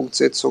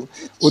 Schwerpunktsetzung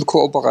und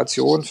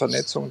Kooperation,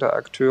 Vernetzung der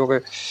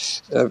Akteure,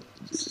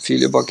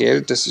 viel über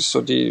Geld, das ist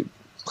so die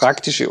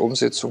praktische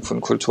Umsetzung von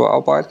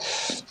Kulturarbeit.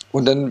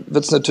 Und dann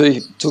wird es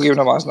natürlich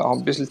zugegebenermaßen auch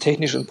ein bisschen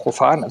technisch und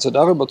profan. Also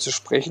darüber zu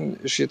sprechen,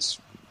 ist jetzt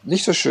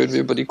nicht so schön wie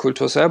über die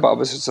Kultur selber,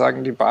 aber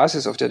sozusagen die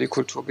Basis, auf der die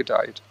Kultur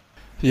gedeiht.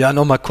 Ja,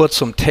 nochmal kurz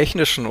zum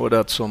Technischen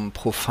oder zum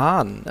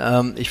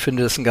Profanen. Ich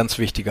finde, das ist ein ganz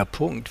wichtiger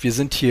Punkt. Wir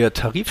sind hier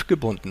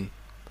tarifgebunden.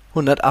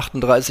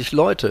 138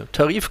 Leute,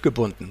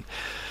 tarifgebunden.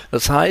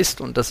 Das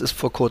heißt, und das ist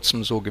vor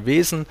kurzem so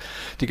gewesen,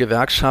 die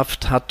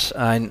Gewerkschaft hat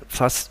einen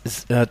fast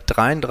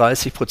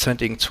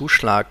 33-prozentigen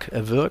Zuschlag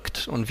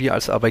erwirkt und wir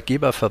als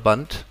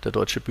Arbeitgeberverband, der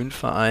Deutsche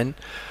Bühnenverein,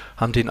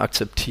 haben den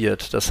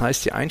akzeptiert. Das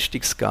heißt, die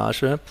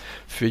Einstiegsgage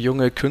für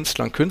junge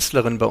Künstler und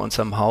Künstlerinnen bei uns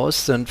am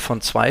Haus sind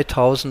von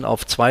 2.000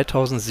 auf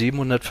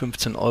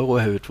 2.715 Euro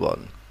erhöht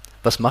worden.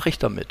 Was mache ich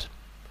damit?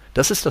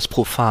 Das ist das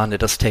Profane,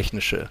 das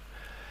Technische.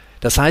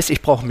 Das heißt,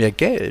 ich brauche mehr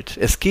Geld.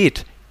 Es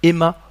geht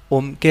immer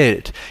um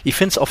Geld. Ich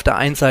finde es auf der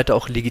einen Seite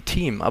auch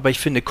legitim, aber ich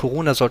finde,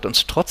 Corona sollte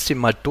uns trotzdem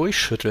mal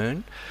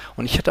durchschütteln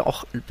und ich hätte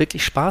auch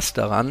wirklich Spaß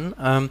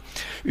daran,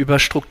 über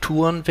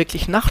Strukturen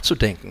wirklich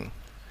nachzudenken,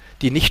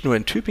 die nicht nur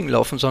in Tübingen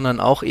laufen,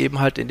 sondern auch eben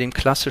halt in dem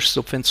klassisch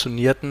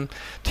subventionierten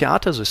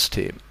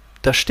Theatersystem.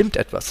 Da stimmt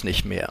etwas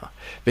nicht mehr.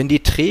 Wenn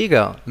die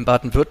Träger, in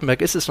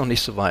Baden-Württemberg ist es noch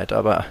nicht so weit,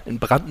 aber in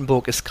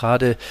Brandenburg ist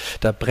gerade,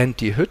 da brennt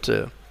die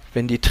Hütte.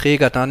 Wenn die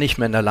Träger da nicht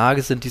mehr in der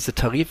Lage sind, diese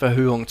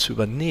Tariferhöhung zu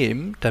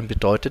übernehmen, dann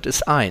bedeutet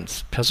es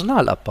eins,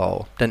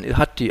 Personalabbau. Dann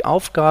hat die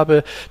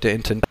Aufgabe der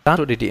Intendant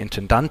oder die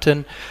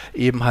Intendantin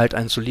eben halt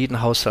einen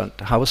soliden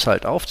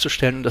Haushalt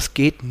aufzustellen und das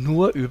geht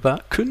nur über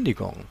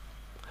Kündigung.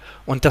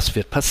 Und das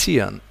wird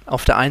passieren.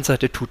 Auf der einen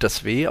Seite tut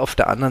das weh, auf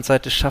der anderen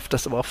Seite schafft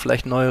das aber auch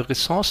vielleicht neue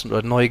Ressourcen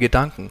oder neue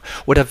Gedanken.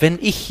 Oder wenn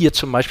ich hier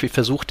zum Beispiel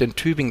versuche, in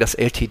Tübingen das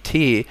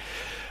LTT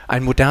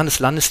ein modernes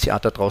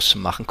Landestheater draus zu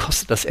machen,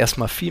 kostet das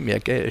erstmal viel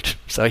mehr Geld,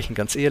 sage ich Ihnen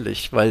ganz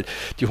ehrlich, weil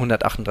die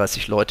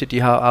 138 Leute,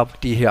 die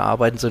hier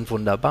arbeiten, sind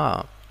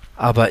wunderbar.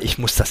 Aber ich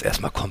muss das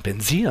erstmal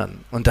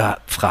kompensieren. Und da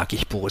frage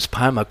ich Boris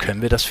Palmer,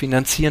 können wir das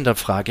finanzieren? Dann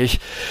frage ich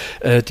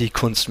die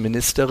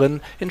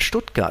Kunstministerin in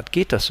Stuttgart,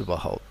 geht das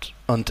überhaupt?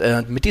 Und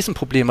mit diesem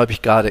Problem habe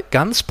ich gerade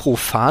ganz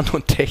profan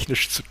und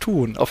technisch zu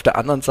tun. Auf der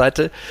anderen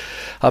Seite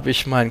habe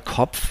ich meinen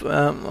Kopf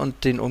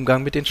und den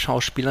Umgang mit den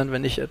Schauspielern,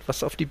 wenn ich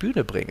etwas auf die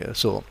Bühne bringe.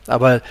 So.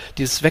 Aber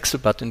dieses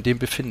Wechselbad, in dem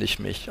befinde ich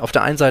mich. Auf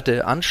der einen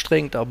Seite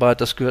anstrengend, aber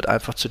das gehört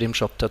einfach zu dem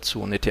Job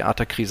dazu. Eine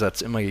Theaterkrise hat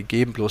es immer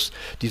gegeben, bloß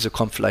diese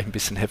kommt vielleicht ein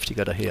bisschen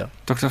heftiger daher.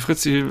 Dr.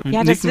 Fritz, Sie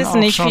ja, das wissen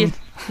nicht viele.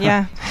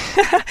 Ja,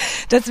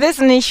 das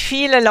wissen nicht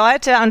viele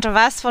Leute, unter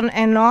was von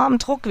enormem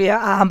Druck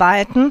wir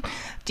arbeiten,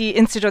 die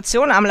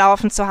Institution am Laufen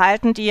laufen zu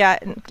halten, die ja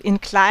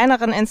in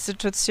kleineren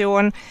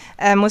Institutionen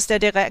muss der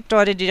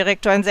Direktor oder die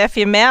Direktorin sehr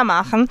viel mehr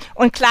machen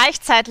und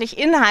gleichzeitig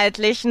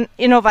inhaltlich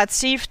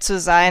innovativ zu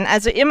sein.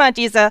 Also immer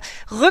dieser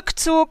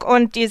Rückzug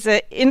und diese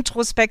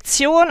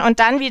Introspektion und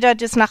dann wieder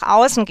das nach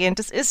außen gehen.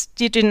 Das ist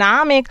die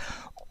Dynamik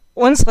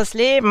unseres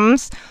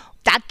Lebens.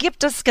 Da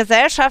gibt es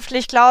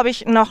gesellschaftlich, glaube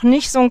ich, noch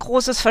nicht so ein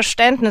großes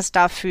Verständnis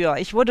dafür.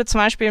 Ich wurde zum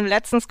Beispiel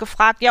letztens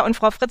gefragt, ja, und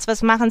Frau Fritz,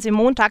 was machen Sie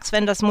montags,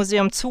 wenn das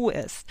Museum zu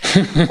ist?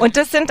 Und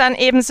das sind dann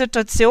eben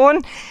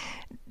Situationen,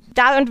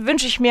 da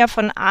wünsche ich mir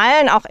von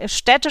allen, auch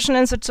städtischen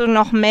Institutionen,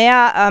 noch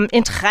mehr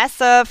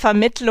Interesse,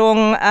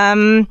 Vermittlung,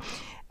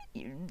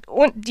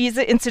 und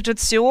diese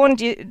Institution,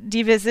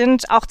 die wir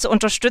sind, auch zu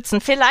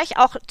unterstützen, vielleicht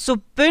auch zu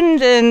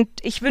bündeln.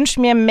 Ich wünsche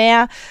mir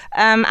mehr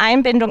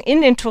Einbindung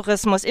in den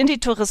Tourismus, in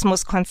die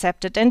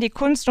Tourismuskonzepte, denn die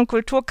Kunst und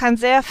Kultur kann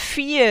sehr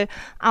viel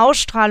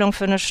Ausstrahlung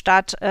für eine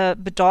Stadt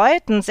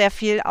bedeuten, sehr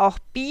viel auch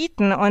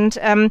bieten. Und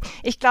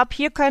ich glaube,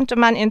 hier könnte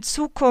man in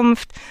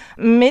Zukunft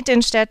mit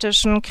den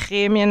städtischen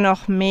Gremien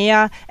noch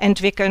mehr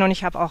entwickeln und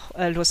ich habe auch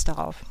Lust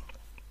darauf.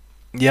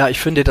 Ja, ich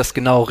finde das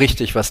genau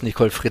richtig, was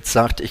Nicole Fritz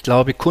sagt. Ich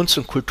glaube, Kunst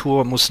und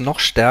Kultur muss noch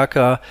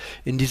stärker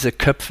in diese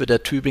Köpfe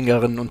der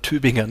Tübingerinnen und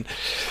Tübinger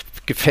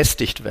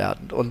gefestigt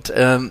werden. Und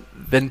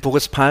wenn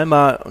Boris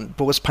Palmer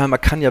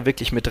kann ja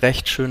wirklich mit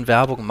Recht schön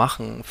Werbung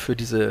machen für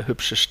diese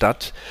hübsche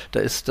Stadt. Da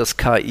ist das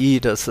KI,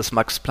 da ist das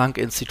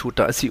Max-Planck-Institut,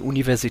 da ist die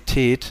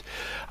Universität,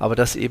 aber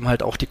das eben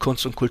halt auch die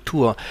Kunst und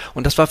Kultur.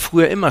 Und das war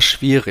früher immer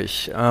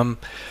schwierig.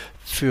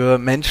 Für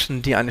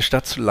Menschen, die eine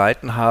Stadt zu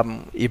leiten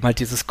haben, eben halt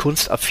dieses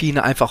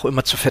Kunstaffine einfach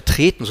immer zu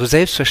vertreten, so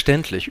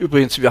selbstverständlich.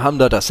 Übrigens, wir haben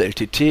da das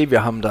LTT,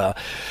 wir haben da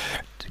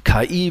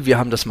KI, wir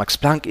haben das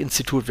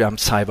Max-Planck-Institut, wir haben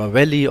Cyber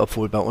Valley,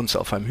 obwohl bei uns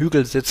auf einem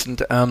Hügel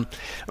sitzend.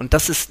 Und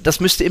das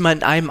müsste immer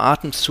in einem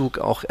Atemzug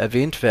auch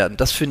erwähnt werden.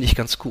 Das finde ich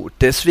ganz gut.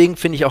 Deswegen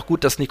finde ich auch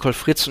gut, dass Nicole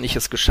Fritz und ich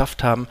es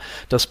geschafft haben,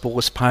 dass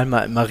Boris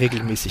Palmer immer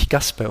regelmäßig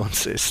Gast bei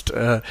uns ist.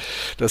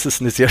 Das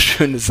ist eine sehr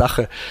schöne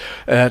Sache.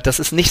 Das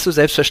ist nicht so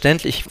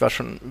selbstverständlich. Ich war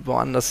schon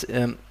woanders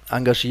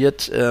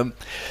engagiert,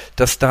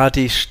 dass da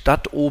die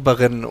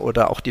Stadtoberin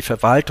oder auch die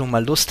Verwaltung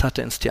mal Lust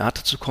hatte, ins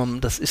Theater zu kommen.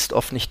 Das ist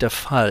oft nicht der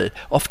Fall.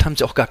 Oft haben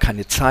sie auch gar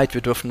keine Zeit.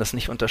 Wir dürfen das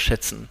nicht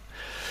unterschätzen.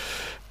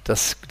 Da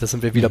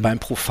sind wir wieder beim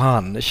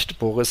Profanen, nicht,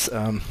 Boris,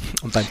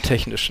 und beim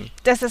Technischen.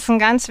 Das ist ein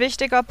ganz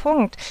wichtiger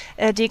Punkt.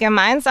 Die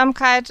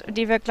Gemeinsamkeit,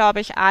 die wir, glaube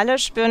ich, alle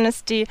spüren,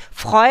 ist die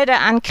Freude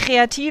an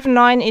kreativen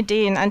neuen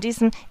Ideen, an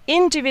diesem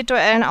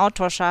individuellen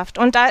Autorschaft.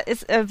 Und da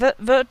ist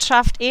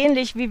Wirtschaft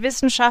ähnlich wie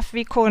Wissenschaft,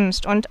 wie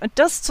Kunst. Und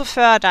das zu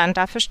fördern,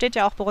 dafür steht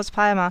ja auch Boris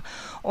Palmer.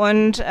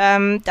 Und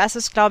das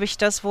ist, glaube ich,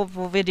 das, wo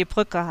wir die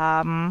Brücke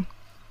haben.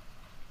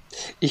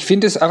 Ich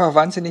finde es einfach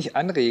wahnsinnig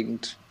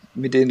anregend,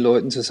 mit den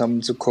Leuten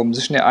zusammenzukommen. Es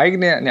ist eine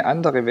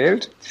andere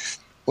Welt.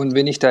 Und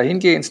wenn ich da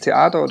hingehe ins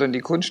Theater oder in die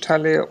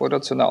Kunsthalle oder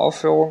zu einer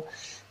Aufführung,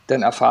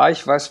 dann erfahre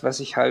ich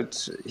was ich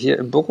halt hier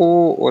im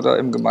Büro oder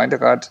im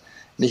Gemeinderat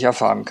nicht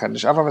erfahren kann.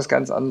 Das ist einfach was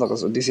ganz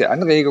anderes. Und diese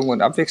Anregung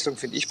und Abwechslung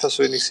finde ich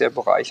persönlich sehr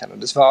bereichernd.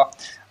 Und das war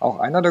auch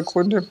einer der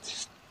Gründe,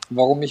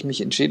 warum ich mich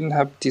entschieden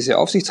habe, diese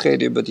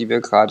Aufsichtsräte, über die wir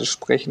gerade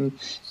sprechen,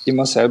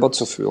 immer selber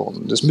zu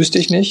führen. Das müsste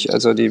ich nicht.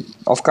 Also die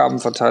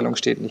Aufgabenverteilung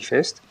steht nicht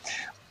fest.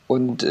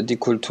 Und die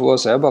Kultur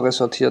selber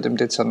ressortiert im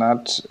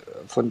Dezernat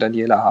von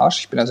Daniela Harsch.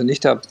 Ich bin also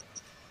nicht der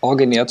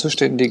originär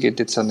zuständige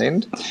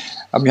Dezernent,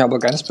 habe mich aber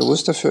ganz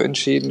bewusst dafür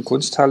entschieden,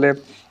 Kunsthalle,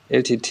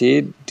 LTT,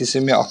 die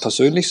sind mir auch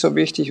persönlich so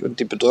wichtig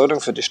und die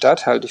Bedeutung für die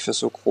Stadt halte ich für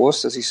so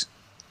groß, dass ich es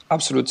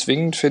absolut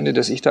zwingend finde,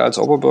 dass ich da als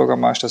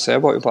Oberbürgermeister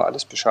selber über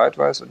alles Bescheid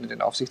weiß und in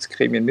den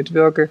Aufsichtsgremien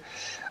mitwirke,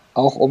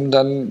 auch um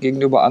dann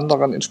gegenüber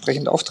anderen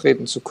entsprechend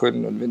auftreten zu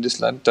können. Und wenn das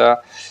Land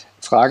da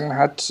Fragen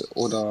hat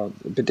oder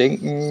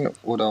Bedenken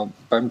oder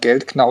beim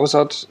Geld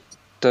knausert,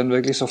 dann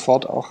wirklich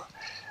sofort auch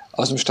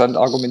aus dem Stand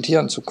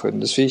argumentieren zu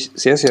können. Das finde ich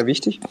sehr, sehr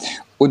wichtig.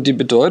 Und die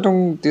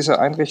Bedeutung dieser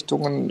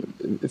Einrichtungen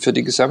für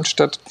die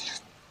Gesamtstadt,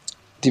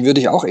 die würde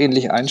ich auch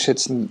ähnlich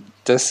einschätzen,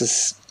 dass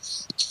es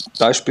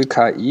Beispiel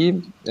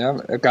KI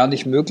gar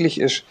nicht möglich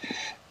ist,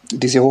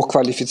 diese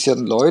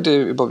hochqualifizierten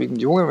Leute, überwiegend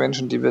junge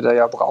Menschen, die wir da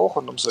ja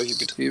brauchen, um solche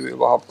Betriebe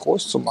überhaupt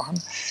groß zu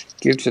machen,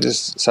 gilt für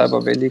das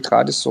Cyber Valley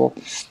gerade so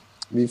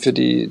wie für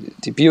die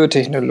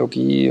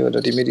Biotechnologie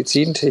oder die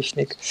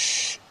Medizintechnik.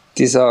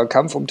 Dieser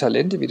Kampf um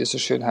Talente, wie das so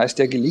schön heißt,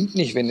 der gelingt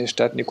nicht, wenn eine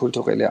Stadt eine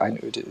kulturelle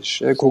Einöde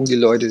ist. Gucken die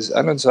Leute das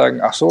an und sagen,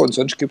 ach so, und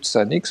sonst gibt es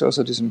da nichts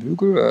außer diesem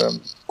Hügel,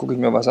 gucke ich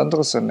mir was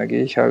anderes an, da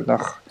gehe ich halt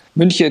nach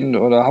München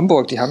oder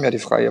Hamburg, die haben ja die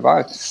freie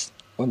Wahl.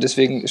 Und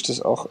deswegen ist das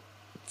auch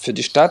für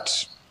die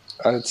Stadt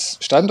als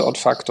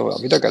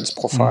Standortfaktor wieder ganz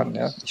profan.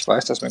 Ja. Ich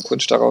weiß, dass man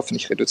Kunst darauf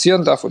nicht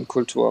reduzieren darf und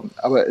Kultur,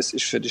 aber es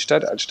ist für die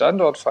Stadt als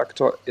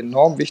Standortfaktor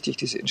enorm wichtig,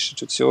 diese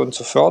Institutionen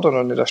zu fördern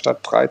und in der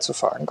Stadt breit zu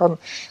verankern.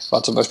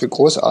 War zum Beispiel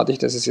großartig,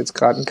 dass es jetzt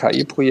gerade ein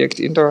KI-Projekt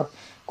in der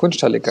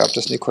Kunsthalle gab,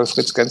 dass Nicole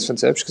Fritz ganz von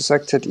selbst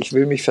gesagt hat, ich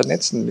will mich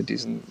vernetzen mit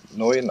diesen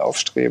neuen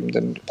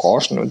aufstrebenden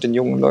Branchen und den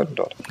jungen Leuten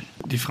dort.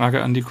 Die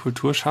Frage an die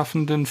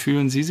Kulturschaffenden,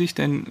 fühlen Sie sich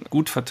denn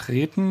gut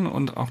vertreten?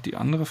 Und auch die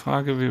andere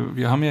Frage,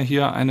 wir haben ja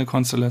hier eine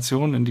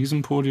Konstellation in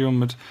diesem Podium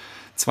mit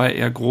zwei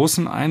eher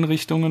großen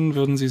Einrichtungen,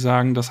 würden Sie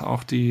sagen, dass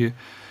auch die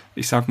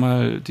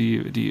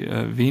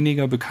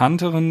weniger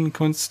bekannteren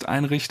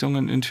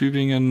Kunsteinrichtungen in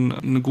Tübingen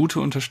eine gute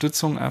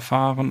Unterstützung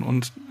erfahren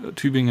und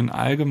Tübingen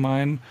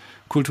allgemein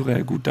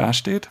kulturell gut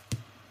dasteht?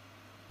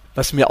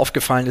 Was mir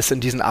aufgefallen ist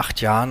in diesen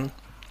 8 Jahren,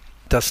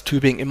 dass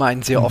Tübingen immer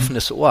ein sehr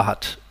offenes Ohr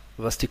hat,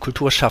 was die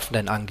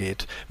Kulturschaffenden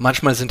angeht.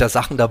 Manchmal sind da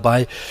Sachen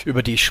dabei,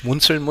 über die ich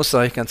schmunzeln muss,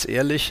 sage ich ganz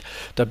ehrlich.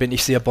 Da bin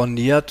ich sehr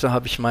borniert, da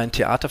habe ich mein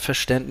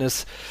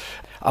Theaterverständnis.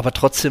 Aber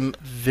trotzdem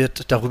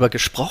wird darüber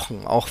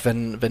gesprochen, auch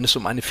wenn es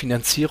um eine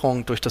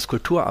Finanzierung durch das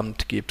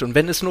Kulturamt geht. Und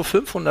wenn es nur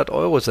 500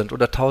 € sind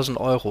oder 1.000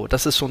 €,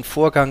 das ist so ein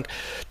Vorgang,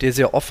 der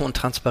sehr offen und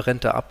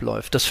transparent da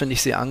abläuft. Das finde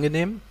ich sehr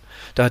angenehm.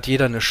 Da hat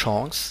jeder eine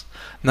Chance.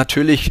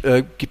 Natürlich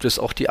gibt es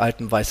auch die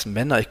alten weißen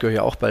Männer, ich gehöre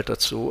ja auch bald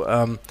dazu,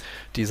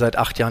 die seit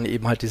 8 Jahren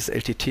eben halt dieses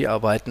LTT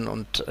arbeiten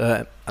und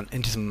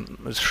in diesem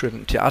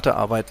schönen Theater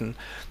arbeiten.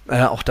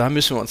 Auch da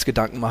müssen wir uns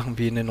Gedanken machen,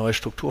 wie eine neue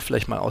Struktur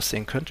vielleicht mal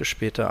aussehen könnte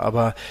später.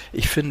 Aber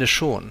ich finde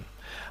schon.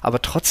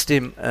 Aber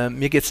trotzdem,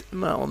 mir geht es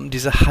immer um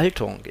diese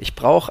Haltung. Ich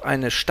brauche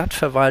eine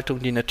Stadtverwaltung,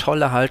 die eine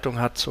tolle Haltung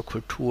hat zur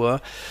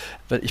Kultur.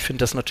 Weil ich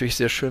finde das natürlich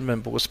sehr schön,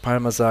 wenn Boris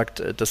Palmer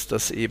sagt, dass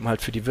das eben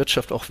halt für die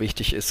Wirtschaft auch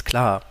wichtig ist,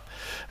 klar.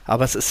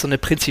 Aber es ist so eine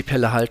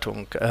prinzipielle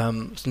Haltung,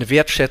 eine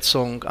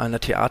Wertschätzung einer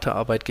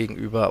Theaterarbeit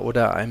gegenüber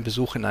oder einem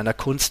Besuch in einer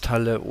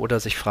Kunsthalle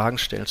oder sich Fragen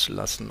stellen zu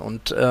lassen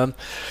und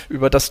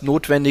über das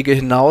Notwendige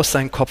hinaus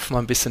seinen Kopf mal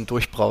ein bisschen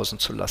durchbrausen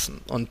zu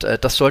lassen. Und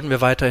das sollten wir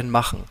weiterhin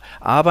machen.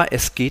 Aber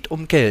es geht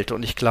um Geld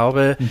und ich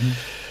glaube,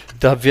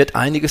 da wird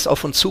einiges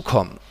auf uns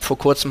zukommen. Vor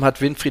kurzem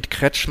hat Winfried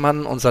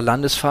Kretschmann, unser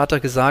Landesvater,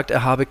 gesagt,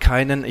 er habe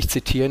keinen, ich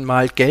zitiere ihn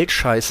mal,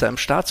 Geldscheißer im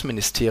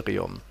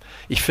Staatsministerium.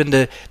 Ich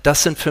finde,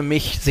 das sind für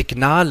mich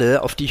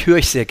Signale, auf die höre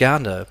ich sehr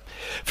gerne.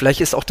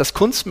 Vielleicht ist auch das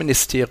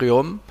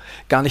Kunstministerium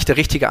gar nicht der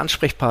richtige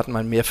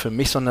Ansprechpartner mehr für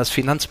mich, sondern das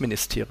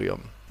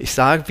Finanzministerium. Ich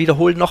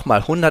wiederhole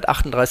nochmal,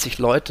 138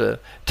 Leute,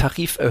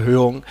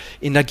 Tariferhöhung,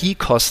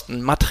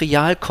 Energiekosten,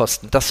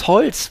 Materialkosten. Das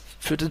Holz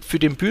für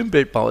den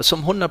Bühnenbildbau ist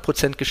um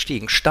 100%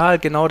 gestiegen. Stahl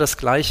genau das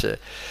Gleiche.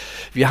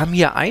 Wir haben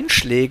hier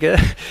Einschläge,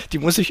 die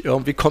muss ich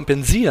irgendwie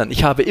kompensieren.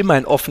 Ich habe immer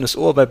ein offenes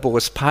Ohr bei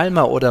Boris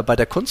Palmer oder bei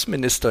der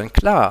Kunstministerin,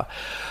 klar.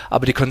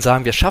 Aber die können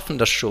sagen, wir schaffen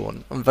das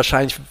schon. Und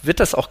wahrscheinlich wird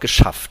das auch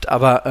geschafft.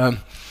 Aber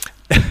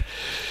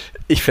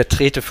ich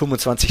vertrete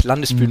 25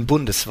 Landesbühnen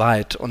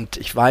bundesweit und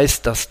ich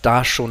weiß, dass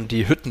da schon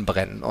die Hütten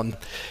brennen. Und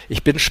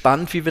ich bin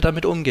gespannt, wie wir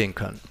damit umgehen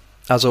können.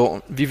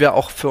 Also wie wir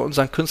auch für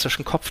unseren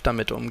künstlerischen Kopf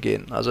damit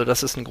umgehen. Also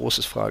das ist ein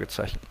großes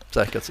Fragezeichen,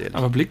 sage ich ganz ehrlich.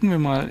 Aber blicken wir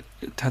mal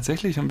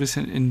tatsächlich ein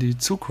bisschen in die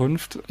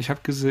Zukunft. Ich habe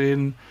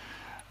gesehen,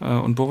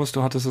 und Boris,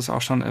 du hattest es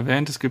auch schon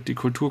erwähnt, es gibt die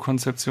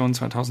Kulturkonzeption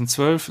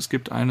 2012, es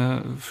gibt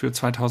eine für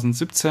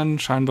 2017,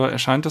 scheinbar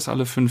erscheint das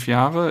alle 5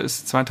 Jahre,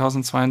 ist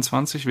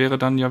 2022, wäre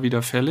dann ja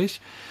wieder fällig.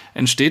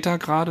 Entsteht da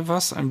gerade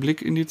was, ein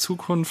Blick in die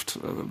Zukunft?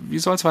 Wie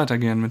soll es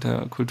weitergehen mit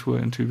der Kultur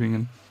in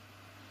Tübingen?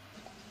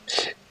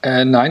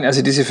 Nein,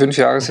 also diese 5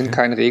 Jahre sind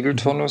kein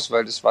Regelturnus,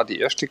 weil das war die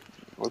erste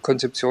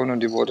Konzeption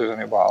und die wurde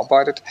dann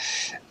überarbeitet.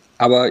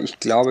 Aber ich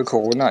glaube,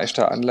 Corona ist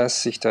der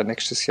Anlass, sich da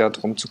nächstes Jahr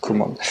drum zu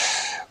kümmern.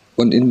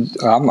 Und im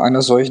Rahmen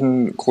einer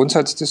solchen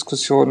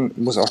Grundsatzdiskussion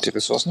muss auch die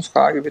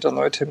Ressourcenfrage wieder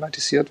neu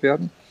thematisiert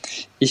werden.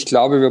 Ich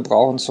glaube, wir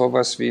brauchen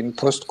sowas wie einen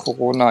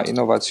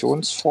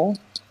Post-Corona-Innovationsfonds,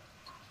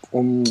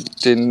 um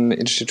den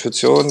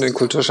Institutionen, den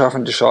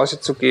Kulturschaffenden die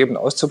Chance zu geben,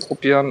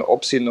 auszuprobieren,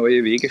 ob sie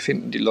neue Wege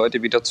finden, die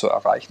Leute wieder zu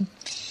erreichen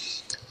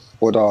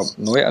oder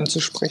neu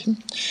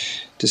anzusprechen.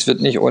 Das wird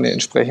nicht ohne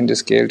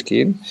entsprechendes Geld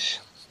gehen.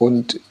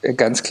 Und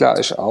ganz klar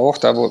ist auch,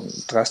 da wo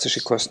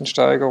drastische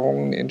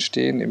Kostensteigerungen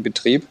entstehen im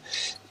Betrieb,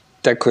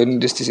 da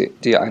können das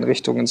die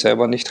Einrichtungen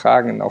selber nicht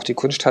tragen. Auch die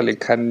Kunsthalle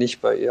kann nicht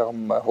bei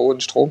ihrem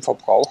hohen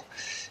Stromverbrauch,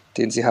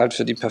 den sie halt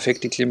für die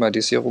perfekte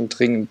Klimatisierung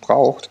dringend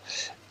braucht,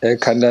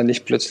 kann da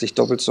nicht plötzlich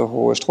doppelt so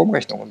hohe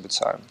Stromrechnungen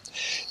bezahlen.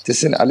 Das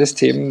sind alles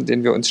Themen,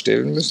 denen wir uns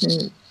stellen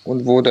müssen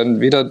und wo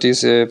dann wieder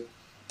diese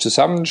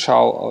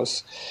Zusammenschau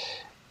aus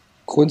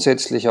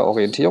grundsätzlicher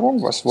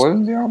Orientierung, was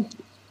wollen wir,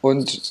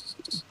 und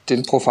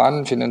den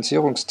profanen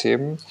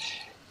Finanzierungsthemen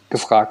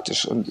gefragt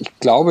ist. Und ich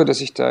glaube,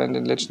 dass ich da in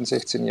den letzten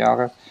 16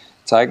 Jahren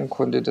zeigen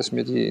konnte, dass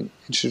mir die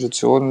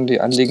Institutionen,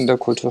 die Anliegen der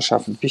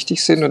Kulturschaffenden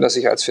wichtig sind und dass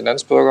ich als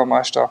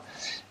Finanzbürgermeister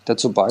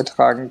dazu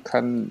beitragen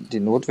kann, die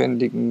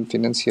notwendigen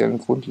finanziellen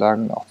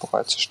Grundlagen auch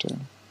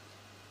bereitzustellen.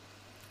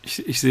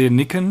 Ich sehe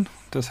Nicken,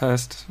 das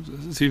heißt,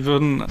 Sie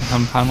würden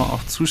Herrn Palmer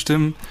auch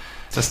zustimmen,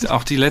 dass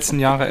auch die letzten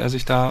Jahre er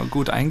sich da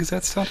gut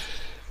eingesetzt hat?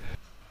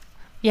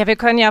 Ja, wir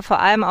können ja vor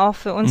allem auch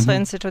für unsere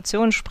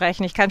Institution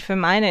sprechen. Ich kann für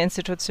meine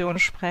Institution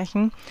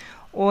sprechen.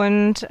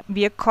 Und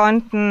wir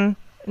konnten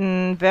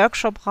einen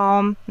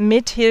Workshopraum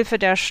mit Hilfe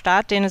der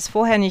Stadt, den es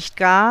vorher nicht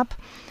gab,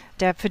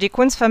 der für die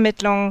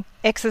Kunstvermittlung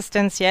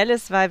existenziell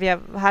ist, weil wir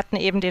hatten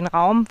eben den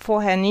Raum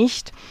vorher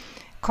nicht,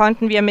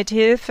 konnten wir mit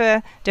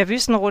Hilfe der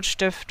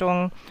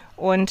Wüstenrot-Stiftung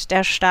und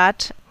der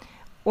Stadt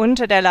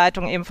unter der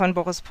Leitung eben von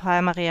Boris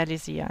Palmer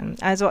realisieren.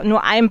 Also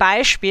nur ein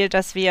Beispiel,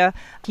 dass wir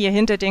hier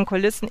hinter den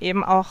Kulissen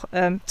eben auch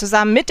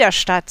zusammen mit der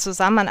Stadt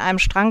zusammen an einem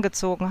Strang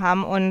gezogen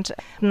haben und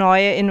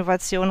neue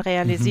Innovationen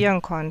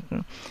realisieren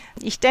konnten.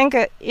 Ich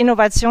denke,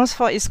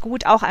 Innovationsfonds ist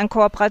gut, auch ein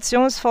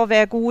Kooperationsfonds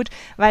wäre gut,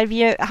 weil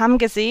wir haben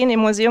gesehen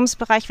im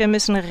Museumsbereich, wir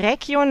müssen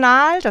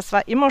regional, das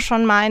war immer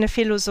schon meine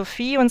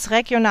Philosophie, uns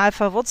regional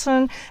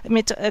verwurzeln,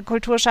 mit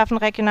Kulturschaffenden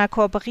regional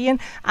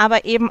kooperieren,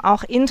 aber eben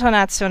auch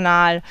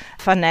international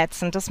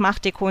vernetzen. Das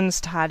macht die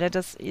Kunsthalle,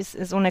 das ist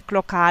so eine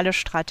lokale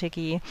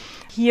Strategie.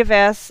 Hier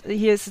ist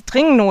es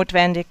dringend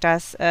notwendig,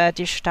 dass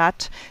die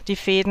Stadt die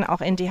Fäden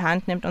auch in die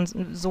Hand nimmt und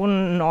so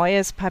ein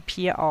neues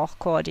Papier auch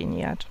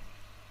koordiniert.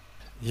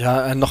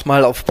 Ja,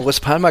 nochmal auf Boris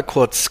Palmer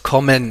kurz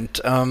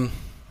kommend.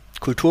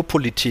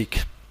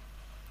 Kulturpolitik.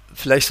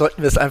 Vielleicht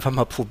sollten wir es einfach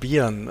mal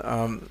probieren,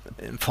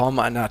 in Form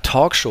einer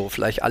Talkshow,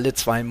 vielleicht alle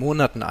 2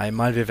 Monaten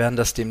einmal. Wir werden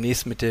das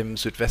demnächst mit dem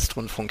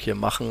Südwestrundfunk hier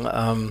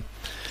machen.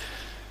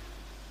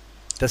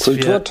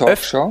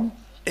 Kultur-Talkshow?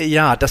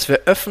 Ja, dass wir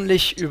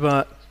öffentlich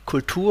über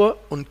Kultur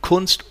und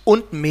Kunst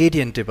und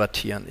Medien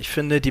debattieren. Ich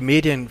finde, die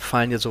Medien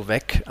fallen hier so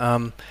weg.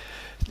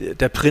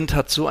 Der Print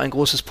hat so ein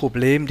großes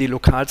Problem, die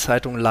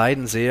Lokalzeitungen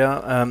leiden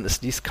sehr,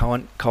 es liest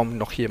kaum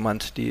noch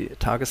jemand die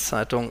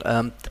Tageszeitung,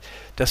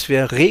 dass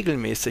wir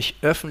regelmäßig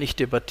öffentlich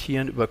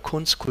debattieren über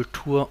Kunst,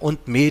 Kultur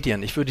und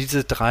Medien. Ich würde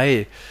diese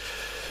 3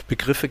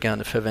 Begriffe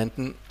gerne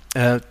verwenden,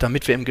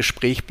 damit wir im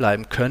Gespräch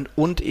bleiben können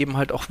und eben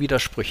halt auch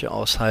Widersprüche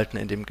aushalten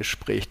in dem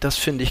Gespräch. Das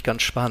finde ich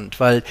ganz spannend,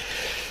 weil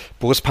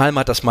Boris Palmer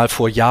hat das mal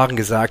vor Jahren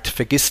gesagt,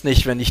 vergiss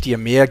nicht, wenn ich dir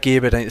mehr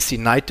gebe, dann ist die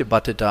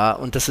Neiddebatte da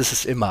und das ist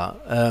es immer.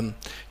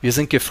 Wir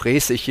sind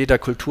gefräßig, jeder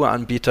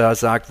Kulturanbieter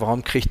sagt,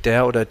 warum kriegt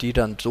der oder die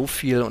dann so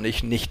viel und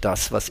ich nicht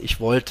das, was ich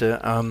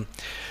wollte.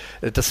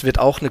 Das wird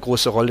auch eine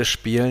große Rolle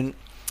spielen,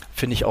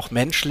 finde ich auch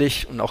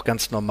menschlich und auch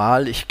ganz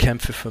normal. Ich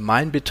kämpfe für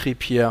meinen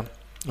Betrieb hier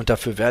und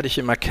dafür werde ich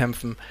immer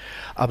kämpfen,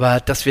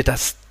 aber dass wir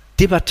das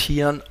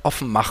debattieren,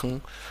 offen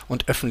machen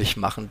und öffentlich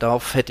machen.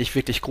 Darauf hätte ich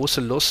wirklich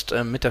große Lust,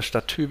 mit der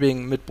Stadt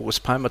Tübingen, mit Boris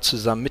Palmer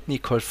zusammen, mit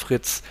Nicole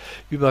Fritz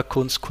über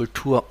Kunst,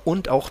 Kultur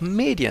und auch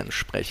Medien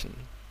sprechen.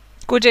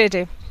 Gute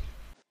Idee.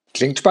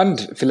 Klingt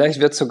spannend. Vielleicht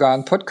wird sogar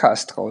ein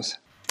Podcast draus.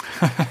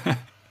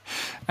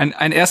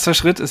 Ein erster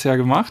Schritt ist ja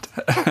gemacht.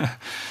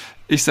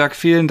 Ich sage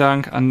vielen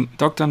Dank an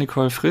Dr.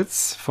 Nicole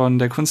Fritz von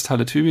der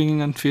Kunsthalle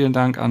Tübingen, vielen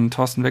Dank an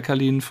Thorsten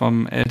Weckherlin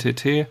vom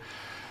LTT,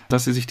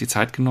 dass Sie sich die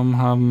Zeit genommen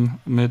haben,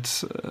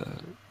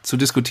 zu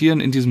diskutieren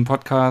in diesem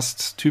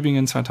Podcast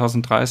Tübingen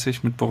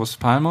 2030 mit Boris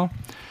Palmer.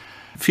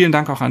 Vielen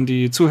Dank auch an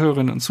die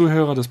Zuhörerinnen und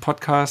Zuhörer des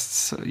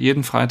Podcasts.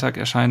 Jeden Freitag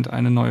erscheint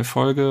eine neue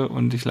Folge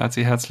und ich lade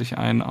Sie herzlich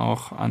ein,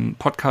 auch an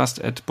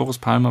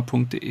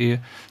podcast@borispalmer.de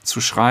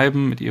zu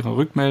schreiben mit Ihrer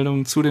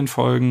Rückmeldung zu den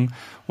Folgen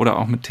oder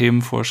auch mit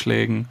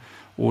Themenvorschlägen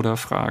oder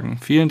Fragen.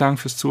 Vielen Dank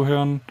fürs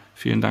Zuhören,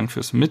 vielen Dank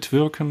fürs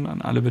Mitwirken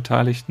an alle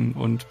Beteiligten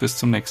und bis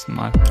zum nächsten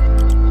Mal.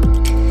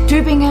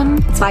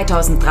 Tübingen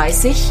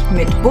 2030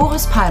 mit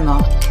Boris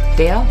Palmer,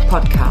 der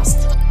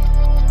Podcast.